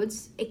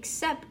neighborhoods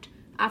except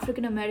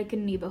African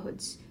American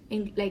neighborhoods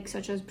in like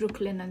such as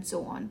Brooklyn and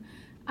so on.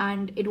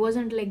 And it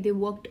wasn't like they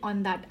worked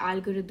on that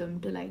algorithm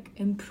to like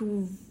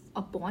improve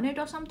upon it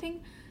or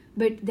something,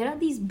 but there are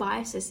these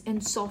biases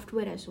in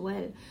software as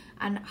well.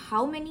 And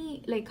how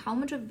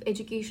much of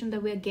education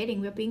that we're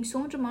getting, we're paying so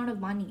much amount of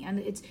money, and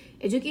it's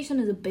education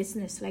is a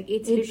business, like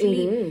it's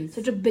literally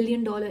such a $1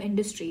 billion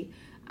industry.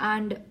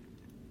 And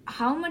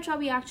how much are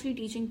we actually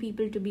teaching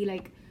people to be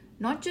like,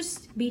 not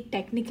just be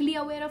technically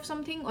aware of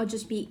something or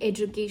just be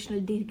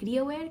educational degree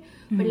aware,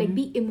 but like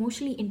be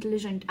emotionally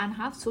intelligent and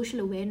have social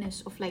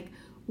awareness of like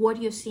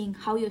what you're seeing,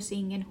 how you're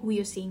seeing, and who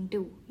you're seeing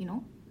to,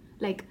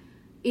 like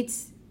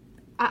it's,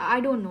 I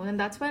don't know. And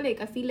that's why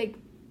like I feel like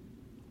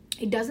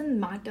it doesn't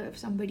matter if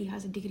somebody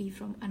has a degree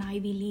from an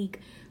Ivy League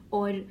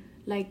or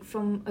like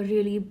from a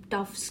really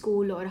tough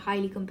school or a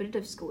highly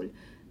competitive school.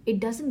 it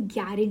doesn't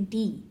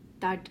guarantee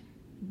that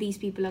these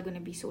people are going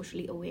to be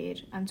socially aware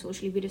and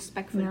socially be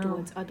respectful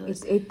towards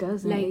others. It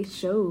doesn't. Like, it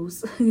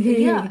shows.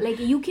 Yeah, like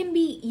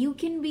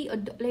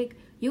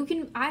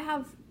I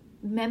have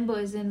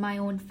members in my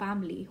own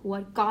family who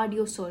are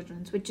cardio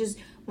surgeons, which is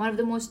one of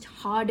the most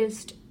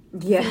hardest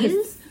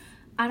fields,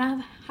 and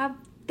I have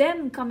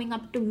them coming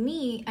up to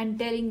me and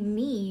telling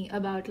me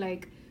about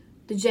like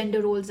the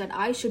gender roles that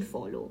I should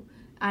follow,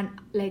 and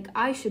like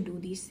I should do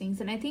these things.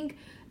 And I think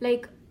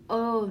like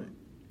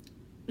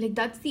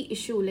that's the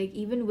issue. Like,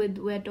 even with,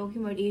 we're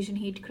talking about Asian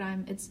hate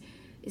crime, it's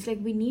like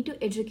we need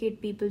to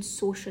educate people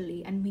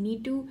socially, and we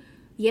need to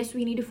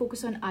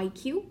focus on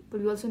IQ,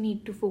 but we also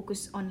need to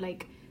focus on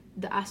like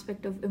the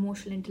aspect of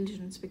emotional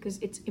intelligence, because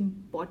it's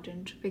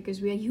important,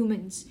 because we are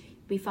humans.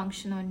 We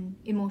function on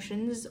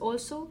emotions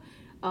also,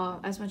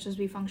 as much as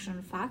we function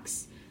on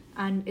facts,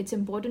 and it's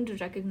important to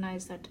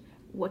recognize that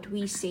what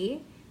we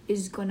say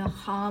is gonna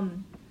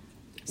harm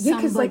somebody. Yeah,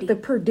 because like the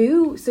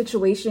Purdue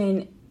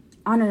situation,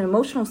 on an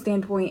emotional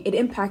standpoint, it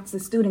impacts the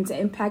students. It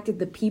impacted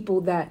the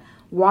people that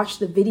watched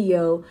the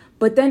video.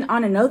 But then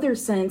on another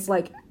sense,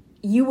 like,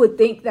 you would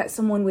think that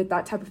someone with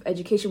that type of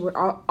education would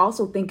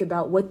also think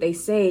about what they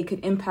say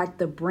could impact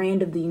the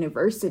brand of the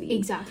university.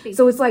 Exactly.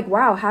 So it's like,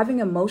 wow, having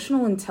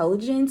emotional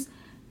intelligence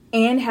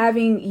and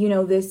having,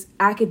 this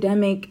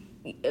academic,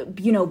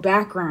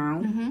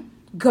 background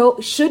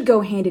should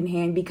go hand in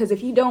hand, because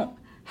if you don't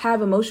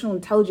have emotional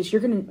intelligence,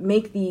 you're going to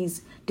make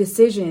these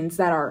decisions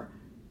that are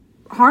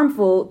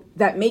harmful,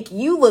 that make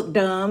you look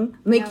dumb,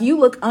 make you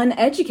look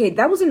uneducated.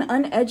 That was an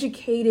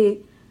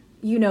uneducated,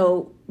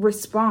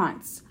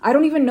 response. I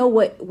don't even know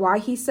why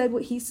he said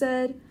what he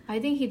said. I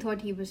think he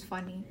thought he was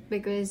funny,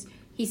 because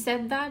he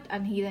said that,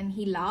 and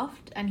he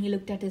laughed and he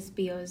looked at his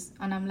peers,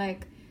 and I'm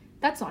like,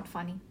 that's not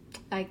funny.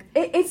 Like,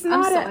 it's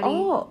not at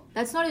all.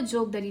 That's not a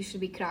joke that you should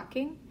be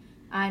cracking.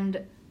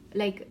 And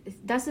like,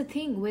 that's the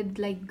thing with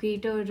like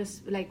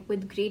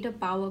with greater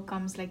power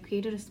comes like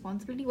greater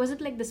responsibility. Was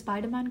it like the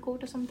Spider-Man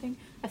quote or something?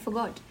 I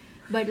forgot.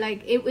 But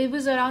like it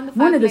was around the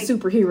fact, one of the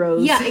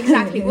superheroes. Yeah,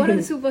 exactly. One of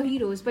the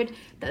superheroes. But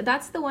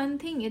that's the one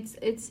thing.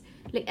 It's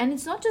like, and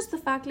it's not just the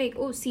fact like,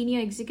 oh, senior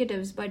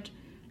executives, but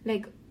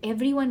like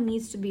everyone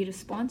needs to be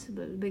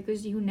responsible,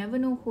 because you never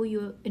know who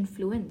you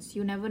influence.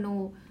 You never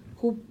know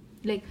who,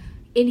 like,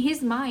 in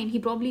his mind, he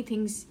probably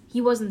thinks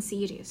he wasn't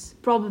serious.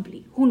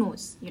 Probably. Who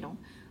knows?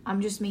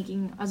 I'm just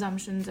making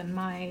assumptions and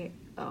my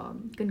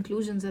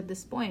conclusions at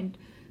this point.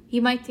 He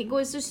might think, oh,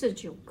 it's just a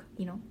joke,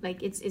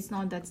 like it's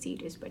not that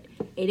serious, but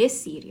it is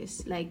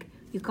serious. Like,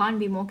 you can't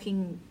be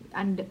mocking,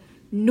 and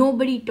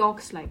nobody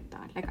talks like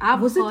that.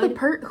 Like, Was it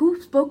who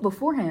spoke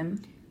before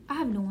him? I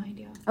have no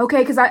idea.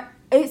 Okay, because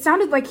it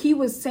sounded like he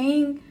was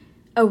saying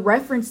a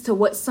reference to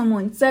what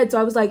someone said, so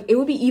I was like, it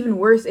would be even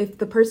worse if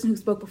the person who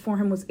spoke before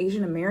him was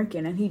Asian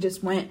American, and he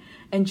just went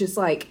and just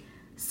like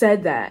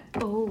said that.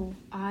 Oh,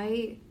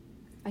 I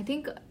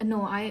think,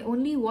 no, I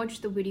only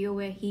watched the video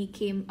where he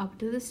came up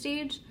to the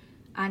stage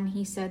and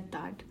he said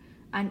that.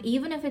 And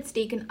even if it's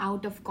taken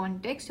out of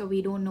context, or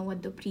we don't know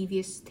what the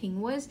previous thing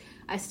was,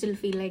 I still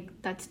feel like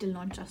that's still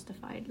not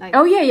justified. Like,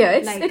 oh yeah,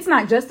 it's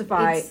not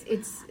justified.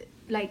 It's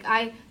like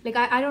I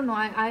don't know.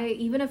 I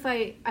even if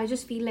I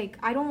just feel like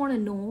I don't want to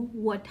know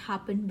what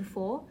happened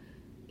before.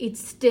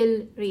 It's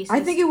still racist. I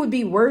think it would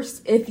be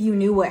worse if you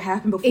knew what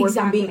happened before.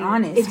 Exactly. If I'm being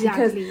honest,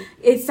 exactly. Because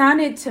it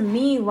sounded to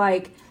me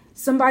like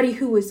somebody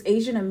who was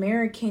Asian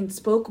American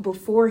spoke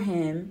before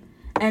him,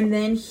 and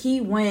then he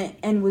went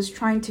and was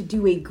trying to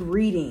do a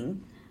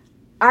greeting.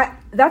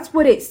 That's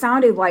what it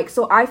sounded like.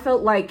 So I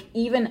felt like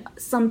even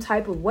some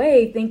type of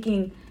way,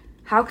 thinking,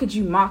 how could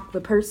you mock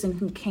the person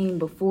who came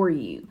before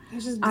you?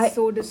 It's just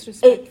so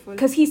disrespectful.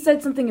 Because he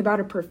said something about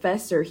a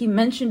professor. He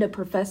mentioned a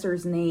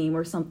professor's name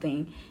or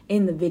something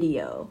in the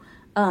video.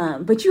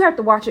 But you have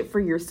to watch it for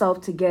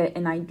yourself to get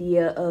an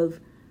idea of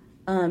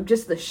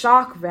just the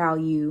shock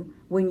value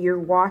when you're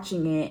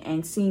watching it,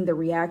 and seeing the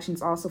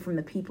reactions also from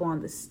the people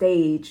on the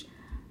stage,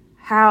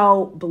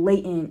 how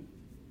blatant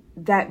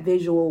that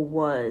visual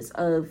was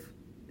of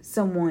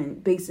someone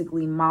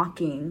basically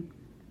mocking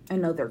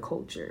another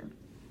culture.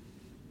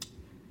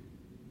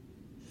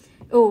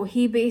 Oh,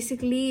 he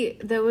basically,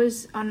 there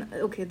was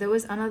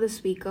another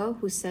speaker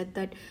who said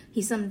that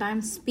he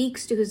sometimes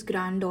speaks to his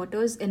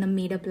granddaughters in a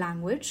made-up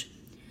language.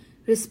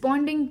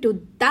 Responding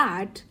to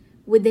that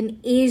with an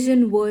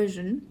Asian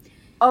version,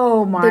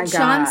 oh my god! The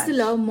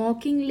chancellor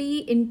mockingly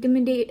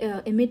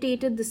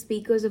imitated the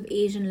speakers of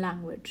Asian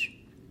language.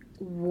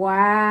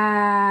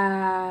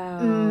 Wow.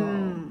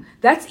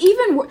 That's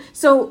even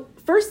so.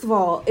 First of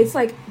all, it's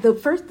like the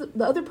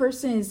other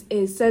person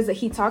says that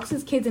he talks to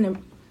his kids in a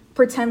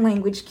pretend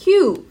language.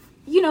 Cute,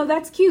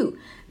 that's cute.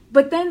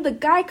 But then the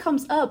guy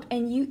comes up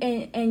and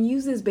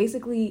uses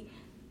basically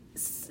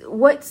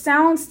what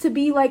sounds to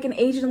be like an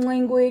Asian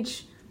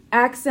language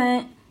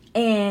accent,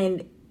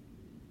 and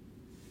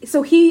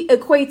so he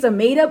equates a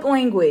made up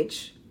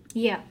language.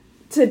 Yeah.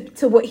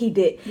 To what he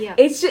did. Yeah.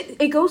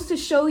 It goes to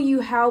show you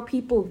how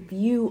people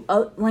view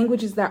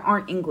languages that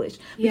aren't English.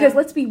 Because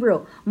let's be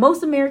real,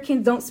 most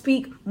Americans don't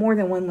speak more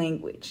than one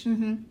language.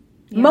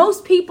 Mm-hmm.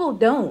 Most people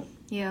don't.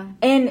 Yeah.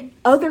 And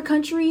other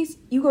countries,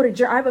 you go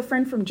to I have a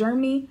friend from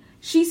Germany.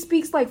 She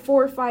speaks like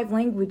 4 or 5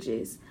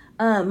 languages.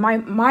 My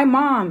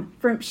mom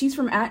she's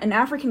from an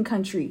African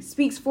country,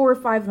 speaks 4 or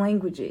 5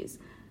 languages.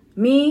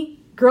 Me,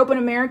 grew up in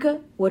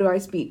America. What do I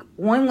speak?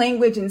 1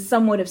 language and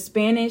somewhat of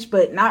Spanish,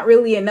 but not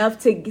really enough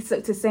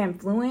to say I'm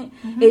fluent.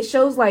 Mm-hmm. It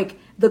shows like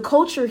the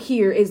culture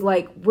here is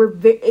like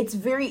it's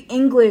very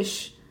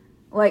English,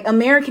 like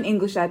American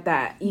English at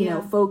that, you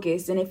know,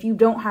 focused. And if you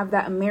don't have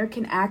that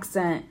American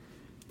accent,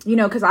 you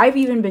know, because I've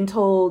even been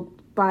told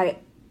by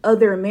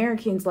other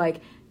Americans like,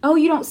 oh,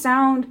 you don't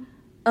sound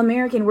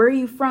American. Where are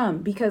you from?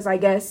 Because I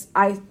guess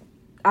I've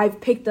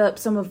picked up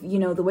some of, you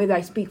know, the way that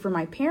I speak from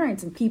my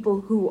parents and people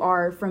who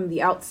are from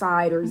the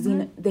outside or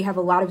they have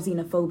a lot of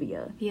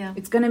xenophobia. Yeah.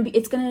 It's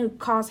gonna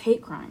cause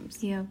hate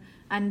crimes. Yeah.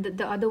 And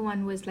the other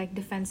one was like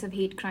defensive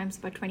hate crimes,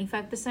 but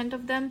 25%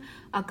 of them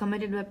are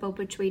committed by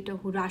perpetrator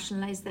who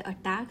rationalize their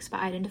attacks by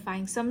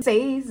identifying some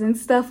says and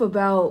stuff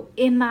about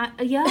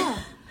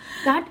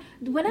that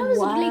when I was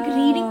like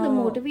reading the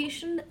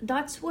motivation,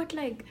 that's what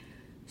like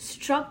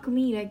struck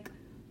me. Like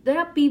there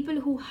are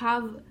people who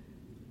have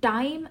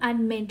time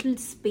and mental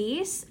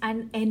space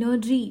and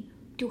energy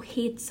to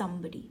hate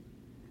somebody.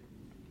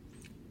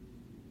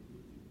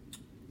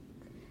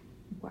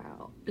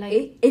 Wow.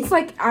 Like it's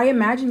like, I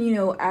imagine, you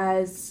know,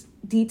 as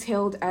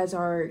detailed as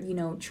our, you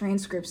know,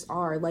 transcripts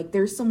are, like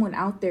there's someone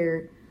out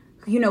there,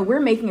 you know,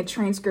 we're making a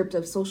transcript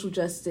of social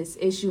justice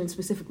issue, and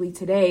specifically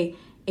today,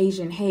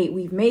 Asian hate.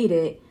 We've made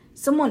it.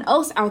 Someone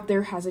else out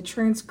there has a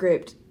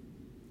transcript,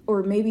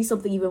 or maybe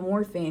something even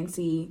more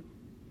fancy,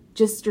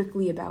 just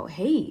strictly about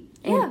hate.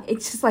 And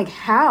it's just like,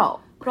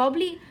 how?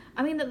 Probably,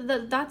 I mean,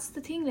 that's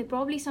the thing. Like,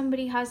 probably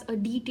somebody has a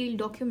detailed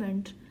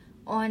document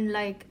on,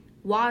 like,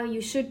 why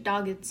you should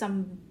target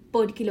some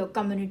particular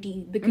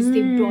community because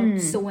they brought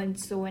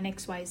so-and-so and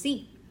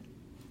XYZ.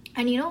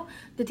 And, you know,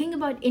 the thing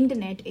about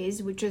internet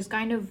is, which is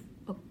kind of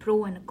a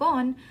pro and a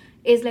con,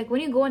 is, like,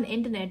 when you go on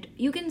internet,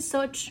 you can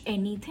search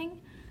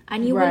anything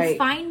and you will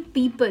find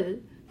people,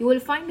 you will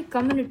find a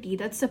community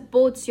that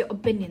supports your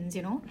opinions,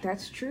 you know?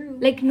 That's true.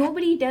 Like,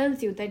 nobody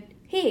tells you that,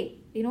 hey,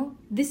 you know,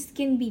 this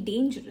can be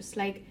dangerous.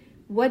 Like,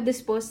 what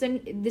this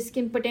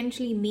can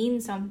potentially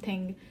mean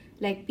something.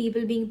 Like,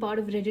 people being part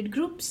of Reddit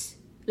groups.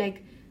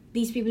 Like,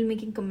 these people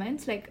making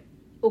comments. Like,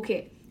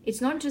 okay,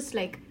 it's not just,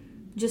 like,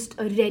 just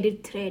a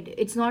Reddit thread.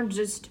 It's not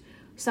just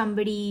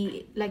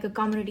somebody, like, a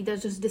community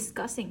that's just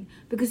discussing.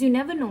 Because you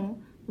never know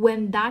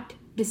when that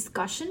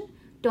discussion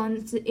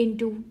turns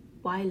into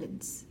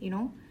violence, you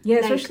know? Yeah,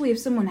 like, especially if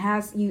someone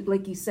has,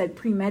 like you said,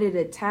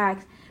 premeditated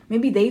attacks.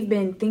 Maybe they've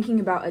been thinking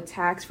about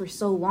attacks for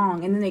so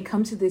long, and then they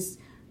come to this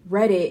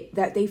Reddit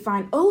that they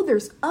find, oh,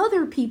 there's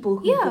other people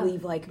who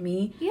believe like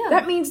me. Yeah.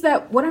 That means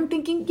that what I'm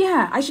thinking,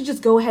 I should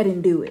just go ahead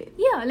and do it.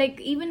 Yeah, like,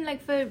 even,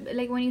 like, for,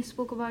 like, when you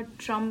spoke about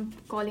Trump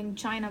calling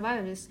China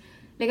virus,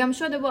 like, I'm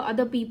sure there were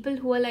other people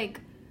who were like,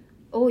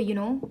 oh, you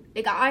know,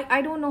 like,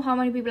 I don't know how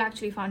many people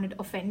actually found it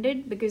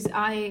offended, because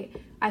I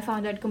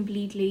found that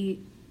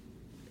completely...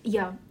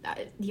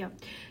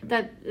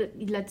 that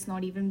let's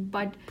not even,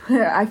 but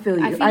I feel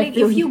you. I feel like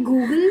if you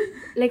Google,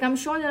 like, I'm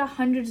sure there are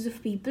hundreds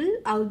of people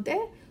out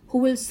there who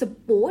will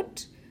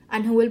support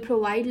and who will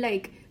provide,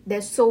 like,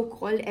 their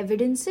so-called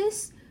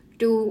evidences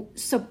to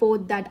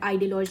support that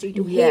ideology,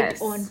 to hate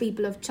on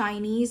people of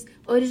Chinese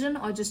origin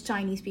or just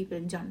Chinese people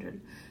in general.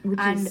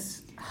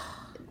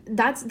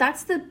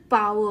 That's the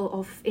power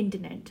of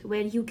internet,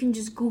 where you can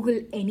just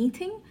Google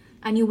anything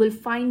and you will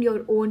find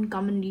your own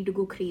community to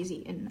go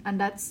crazy in. And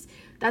that's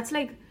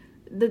like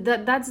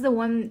that's the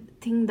one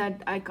thing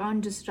that I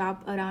can't just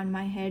wrap around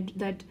my head,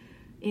 that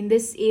in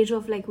this age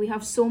of, like, we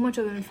have so much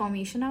of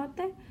information out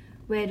there,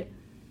 where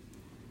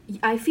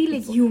I feel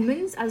like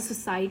humans as a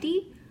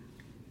society,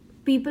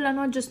 people are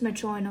not just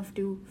mature enough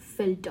to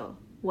filter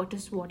what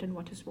is what and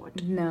what is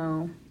what.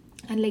 No.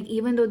 And, like,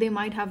 even though they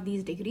might have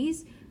these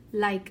degrees,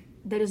 like,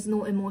 there is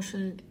no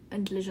emotional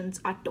intelligence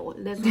at all.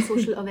 There's no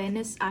social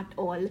awareness at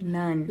all.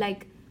 None.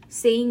 Like,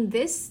 saying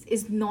this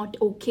is not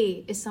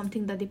okay is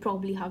something that they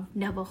probably have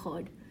never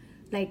heard.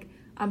 Like,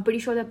 I'm pretty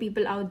sure there are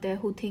people out there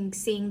who think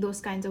saying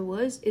those kinds of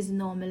words is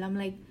normal. I'm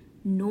like,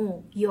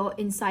 no, you're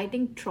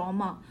inciting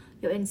trauma.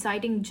 You're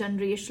inciting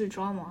generational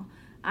trauma.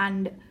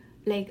 And,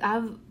 like,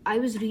 I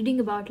was reading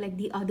about, like,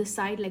 the other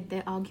side, like,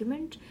 their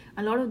argument.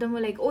 A lot of them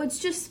were like, oh, it's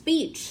just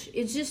speech.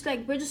 It's just,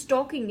 like, we're just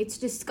talking. It's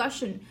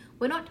discussion.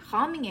 We're not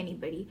harming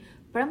anybody.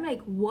 But I'm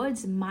like,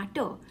 words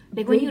matter.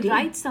 Like, when you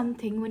write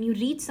something, when you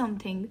read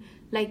something,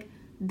 like,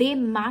 they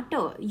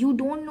matter. You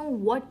don't know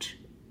what...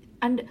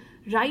 And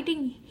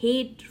writing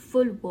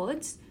hateful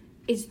words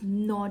is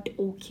not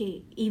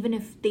okay, even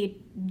if they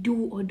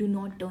do or do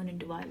not turn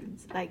into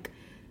violence. Like,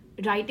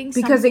 writing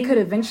because it could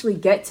eventually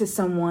get to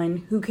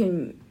someone who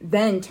can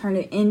then turn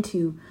it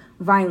into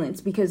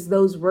violence, because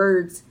those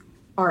words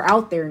are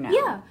out there now.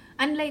 Yeah.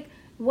 And, like,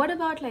 what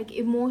about, like,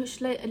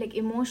 emotional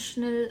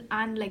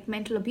and, like,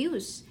 mental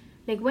abuse?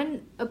 Like,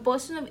 when a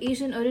person of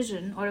Asian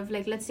origin, or of,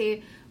 like, let's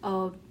say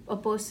a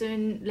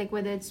person, like,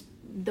 whether it's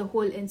the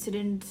whole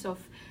incidents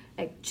of,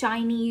 like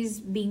Chinese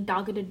being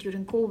targeted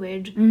during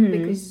COVID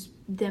because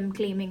them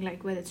claiming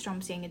like, well, it's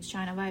Trump saying it's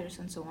China virus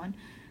and so on.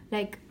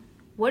 Like,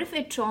 what if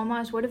it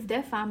traumas, what if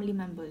their family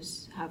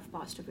members have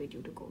passed away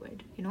due to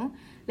COVID, you know?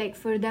 Like,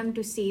 for them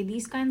to say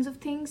these kinds of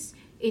things,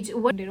 they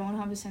don't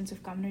have a sense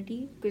of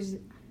community because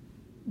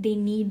they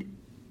need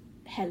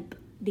help.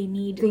 They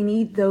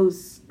need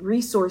those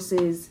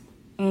resources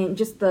and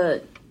just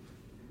the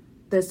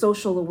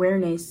social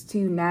awareness to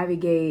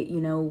navigate,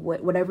 you know,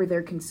 whatever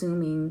they're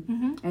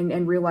consuming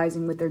and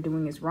realizing what they're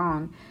doing is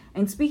wrong.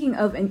 And speaking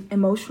of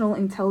emotional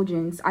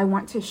intelligence, I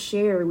want to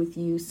share with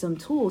you some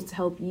tools to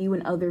help you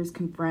and others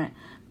confront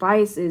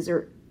biases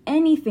or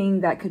anything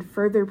that could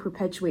further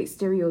perpetuate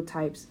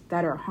stereotypes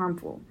that are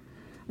harmful.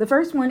 The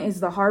first one is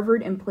the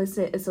Harvard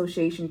Implicit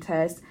Association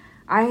Test.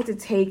 I had to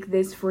take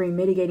this for a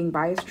mitigating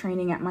bias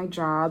training at my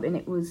job, and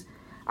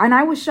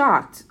I was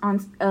shocked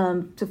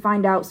to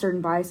find out certain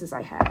biases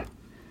I had.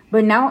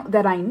 But now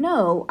that I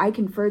know, I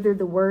can further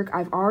the work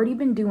I've already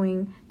been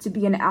doing to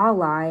be an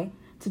ally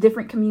to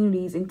different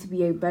communities and to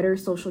be a better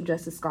social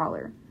justice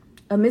scholar.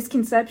 A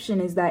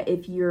misconception is that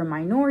if you're a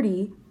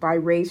minority by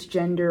race,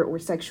 gender, or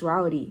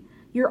sexuality,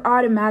 you're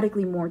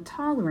automatically more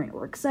tolerant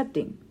or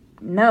accepting.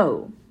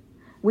 No.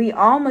 We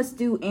all must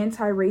do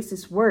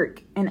anti-racist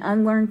work and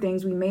unlearn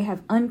things we may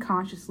have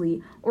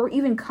unconsciously or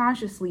even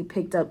consciously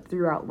picked up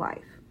throughout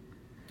life.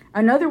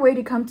 Another way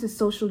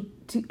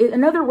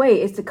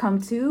is to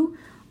come to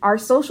our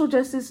social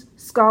justice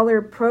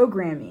scholar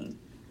programming.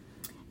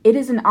 It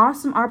is an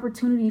awesome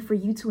opportunity for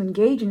you to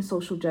engage in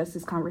social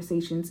justice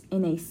conversations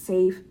in a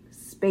safe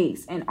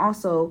space and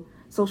also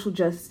social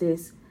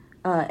justice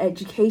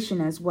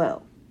education as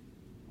well.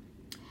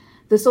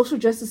 The social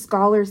justice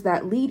scholars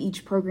that lead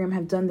each program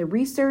have done the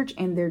research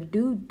and their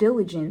due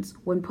diligence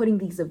when putting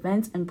these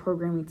events and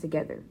programming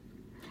together.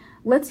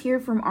 Let's hear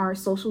from our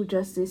social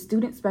justice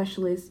student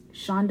specialist,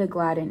 Shonda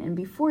Gladden, and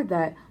before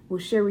that, we'll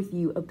share with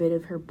you a bit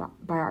of her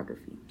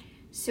biography.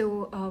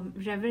 So,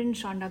 Reverend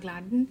Shonda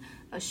Gladden,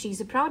 she's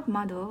a proud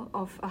mother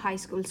of a high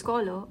school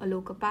scholar, a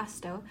local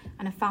pastor,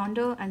 and a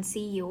founder and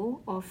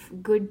CEO of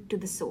Good to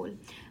the Soul,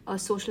 a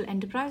social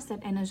enterprise that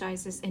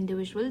energizes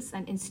individuals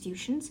and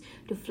institutions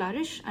to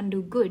flourish and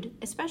do good,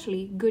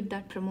 especially good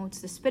that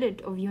promotes the spirit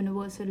of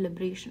universal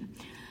liberation.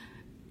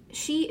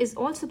 She is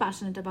also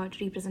passionate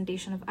about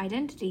representation of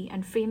identity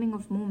and framing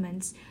of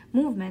movements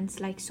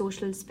like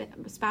social,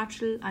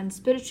 spatial, and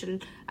spiritual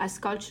as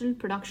cultural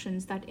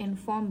productions that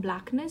inform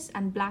Blackness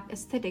and Black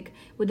aesthetic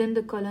within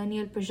the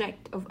colonial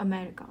project of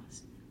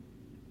Americas.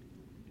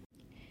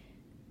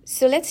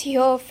 So let's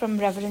hear from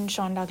Reverend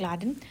Shonda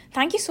Gladden.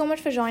 Thank you so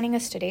much for joining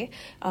us today.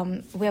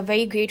 We're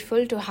very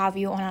grateful to have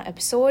you on our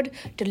episode,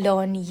 to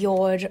learn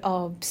your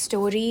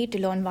story, to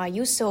learn why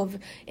you serve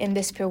in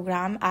this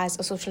program as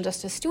a social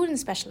justice student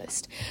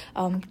specialist.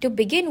 To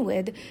begin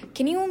with,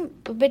 can you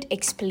a bit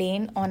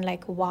explain on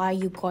like why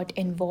you got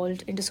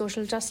involved into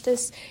social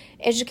justice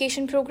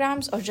education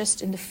programs or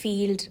just in the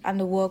field and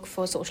the work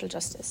for social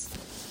justice?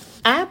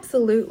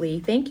 Absolutely.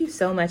 Thank you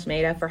so much,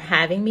 Maida, for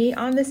having me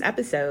on this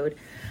episode.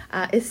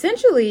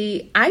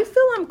 Essentially, I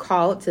feel I'm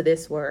called to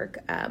this work.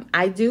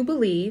 I do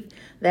believe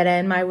that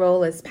in my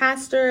role as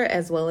pastor,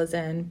 as well as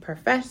in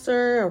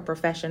professor or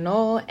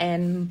professional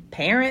and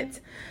parent,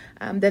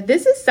 that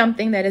this is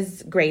something that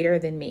is greater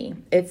than me.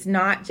 It's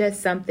not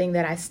just something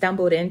that I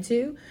stumbled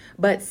into,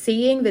 but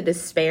seeing the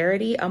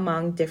disparity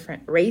among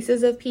different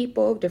races of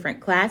people,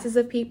 different classes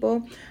of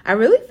people, I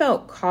really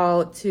felt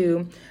called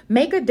to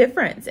make a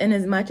difference in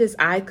as much as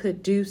I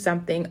could do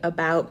something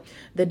about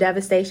the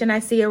devastation I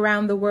see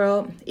around the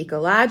world,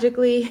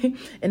 ecologically,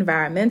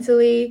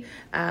 environmentally,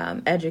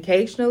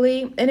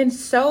 educationally, and in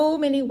so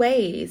many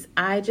ways.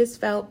 I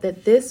just felt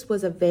that this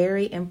was a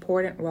very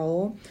important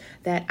role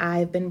that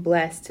I've been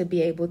blessed to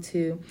be able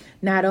to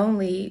not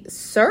only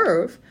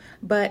serve,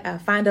 but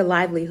find a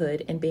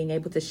livelihood in being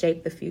able to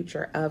shape the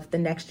future of the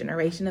next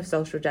generation of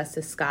social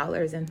justice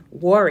scholars and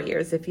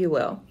warriors, if you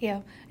will.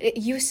 Yeah,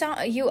 you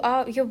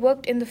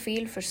worked in the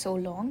field for so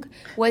long.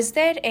 Was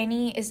there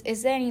any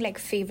is there any like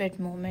favorite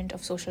moment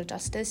of social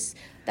justice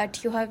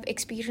that you have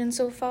experienced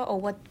so far, or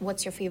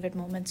what's your favorite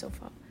moment so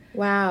far?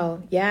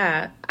 Wow,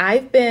 yeah,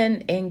 I've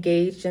been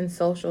engaged in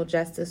social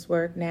justice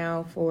work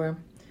now for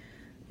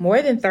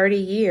more than 30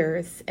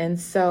 years. And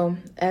so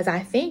as I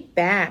think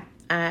back,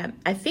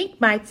 I think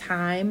my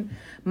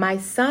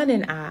son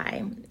and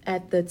I,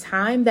 at the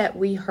time that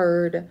we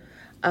heard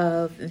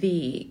of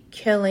the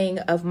killing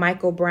of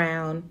Michael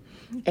Brown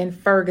in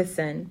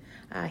Ferguson,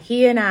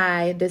 he and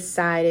I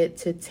decided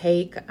to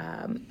take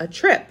a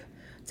trip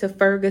to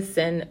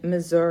Ferguson,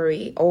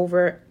 Missouri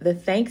over the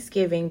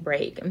Thanksgiving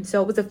break. And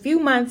so it was a few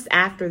months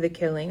after the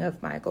killing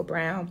of Michael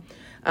Brown,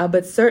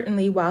 but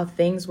certainly while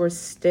things were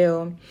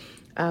still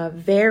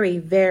very,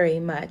 very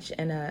much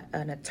in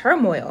a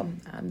turmoil.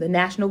 The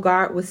National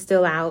Guard was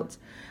still out.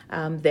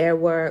 There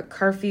were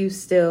curfews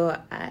still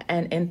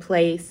in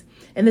place,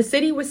 and the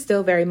city was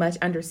still very much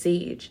under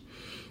siege.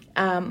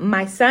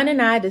 My son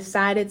and I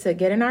decided to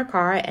get in our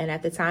car, and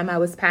at the time I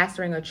was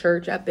pastoring a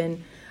church up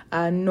in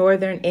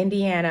northern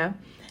Indiana,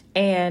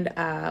 and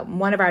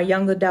one of our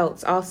young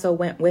adults also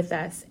went with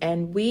us.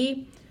 And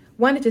we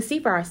wanted to see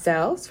for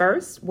ourselves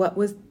first what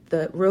was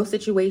the real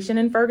situation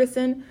in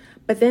Ferguson,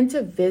 but then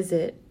to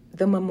visit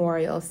the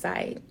memorial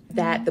site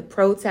that the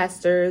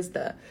protesters,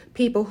 the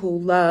people who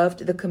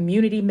loved, the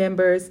community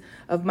members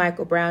of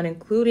Michael Brown,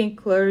 including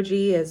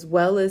clergy as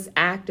well as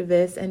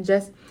activists and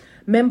just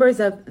members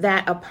of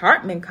that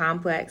apartment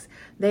complex,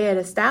 they had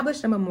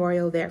established a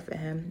memorial there for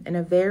him in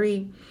a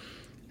very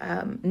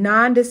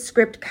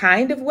nondescript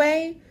kind of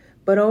way.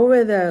 But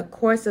over the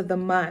course of the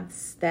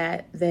months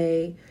that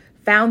they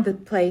found the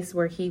place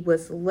where he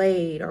was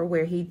laid or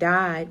where he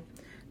died,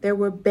 there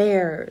were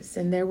bears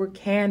and there were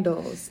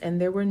candles and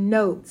there were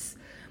notes.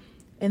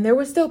 And there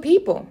were still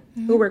people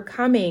who were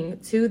coming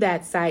to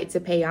that site to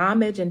pay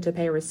homage and to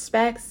pay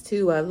respects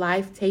to a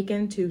life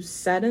taken too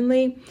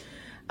suddenly,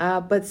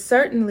 but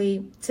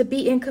certainly to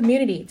be in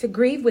community, to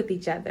grieve with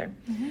each other.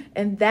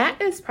 And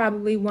that is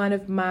probably one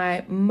of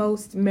my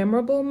most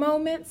memorable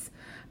moments.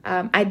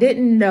 I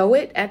didn't know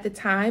it at the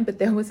time, but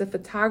there was a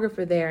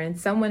photographer there and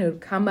someone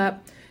who'd come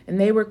up and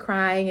they were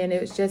crying, and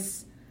it was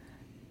just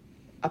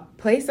a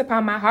place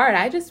upon my heart.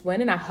 I just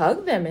went and I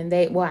hugged them, and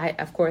I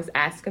of course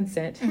asked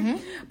consent,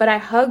 but I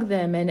hugged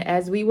them. And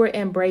as we were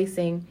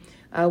embracing,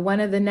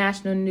 one of the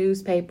national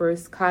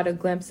newspapers caught a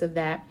glimpse of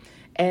that,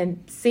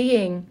 and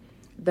seeing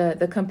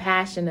the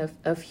compassion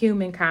of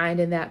humankind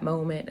in that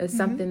moment is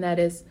something that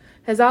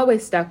has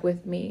always stuck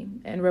with me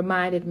and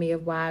reminded me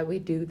of why we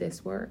do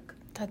this work.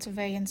 That's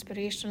very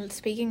inspirational.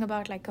 Speaking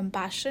about like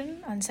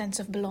compassion and sense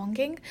of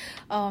belonging,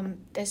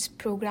 this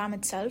program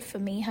itself for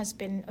me has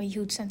been a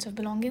huge sense of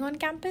belonging on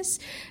campus,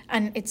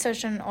 and it's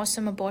such an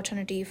awesome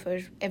opportunity for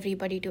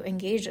everybody to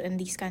engage in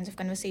these kinds of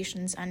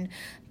conversations and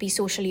be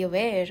socially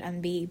aware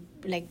and be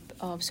like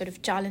sort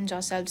of challenge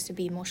ourselves to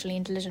be emotionally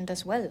intelligent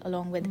as well,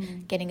 along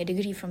with getting a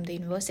degree from the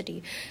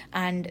university.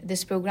 And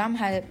this program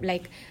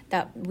like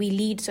that we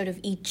lead sort of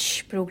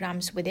each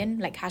programs within,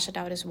 like Hash It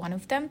Out is one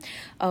of them.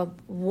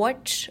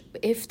 What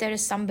if there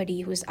is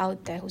somebody who's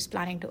out there who's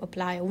planning to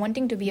apply or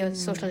wanting to be a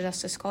social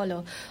justice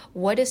scholar,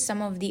 what is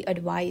some of the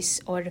advice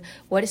or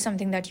what is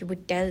something that you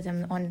would tell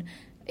them on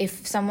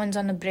if someone's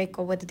on a break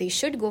or whether they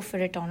should go for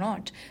it or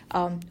not?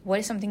 What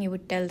is something you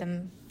would tell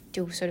them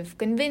to sort of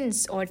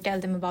convince or tell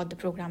them about the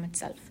program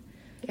itself?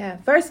 Yeah,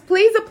 first,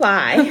 please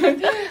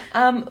apply.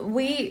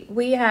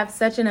 We have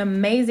such an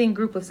amazing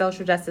group of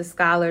social justice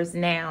scholars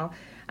now,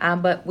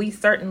 but we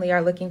certainly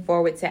are looking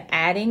forward to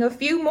adding a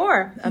few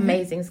more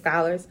amazing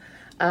scholars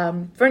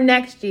for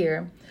next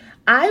year.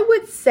 I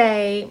would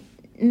say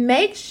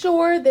make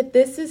sure that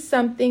this is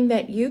something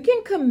that you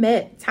can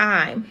commit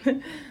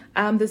time.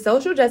 The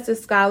Social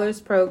Justice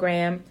Scholars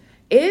Program,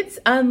 it's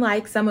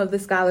unlike some of the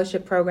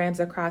scholarship programs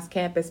across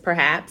campus,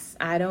 perhaps.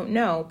 I don't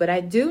know, but I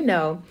do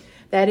know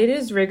that it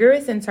is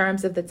rigorous in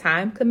terms of the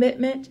time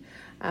commitment.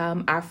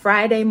 Our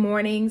Friday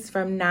mornings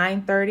from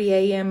 9:30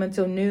 a.m.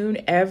 until noon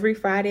every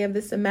Friday of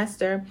the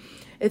semester,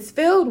 it's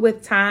filled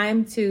with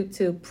time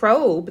to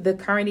probe the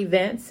current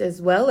events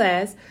as well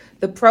as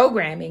the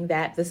programming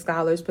that the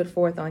scholars put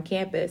forth on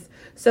campus.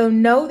 So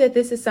know that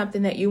this is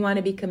something that you want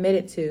to be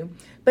committed to.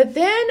 But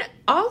then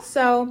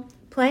also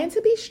plan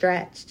to be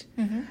stretched.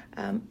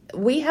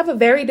 We have a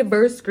very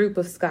diverse group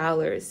of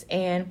scholars,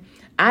 and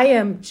I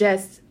am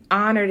just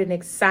honored and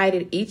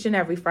excited each and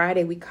every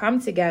Friday we come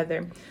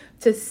together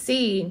to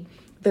see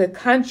the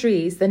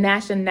countries, the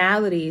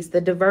nationalities,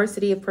 the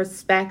diversity of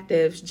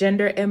perspectives,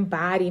 gender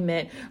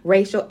embodiment,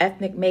 racial,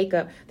 ethnic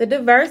makeup, the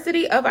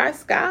diversity of our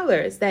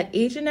scholars, that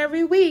each and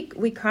every week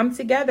we come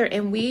together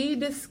and we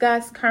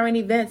discuss current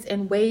events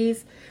in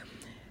ways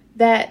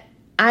that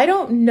I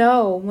don't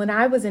know when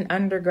I was an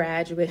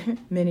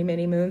undergraduate many,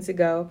 many moons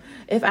ago,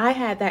 if I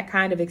had that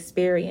kind of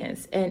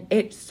experience. And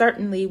it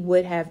certainly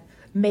would have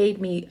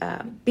made me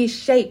be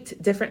shaped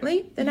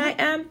differently than I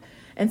am.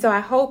 And so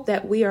I hope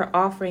that we are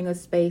offering a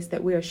space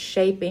that we are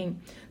shaping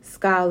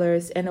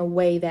scholars in a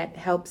way that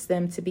helps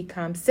them to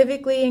become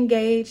civically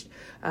engaged,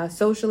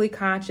 socially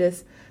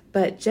conscious,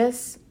 but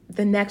just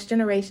the next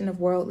generation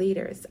of world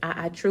leaders.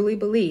 I truly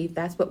believe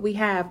that's what we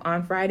have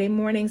on Friday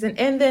mornings and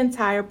in the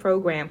entire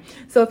program.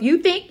 So if you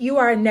think you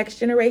are a next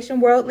generation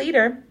world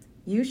leader,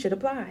 you should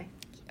apply.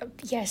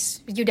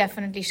 Yes, you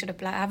definitely should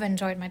apply. I've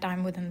enjoyed my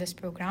time within this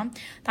program.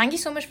 Thank you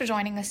so much for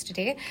joining us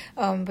today.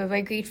 We're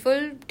very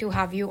grateful to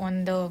have you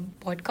on the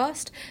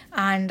podcast,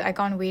 and I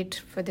can't wait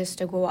for this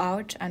to go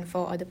out and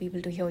for other people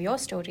to hear your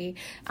story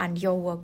and your work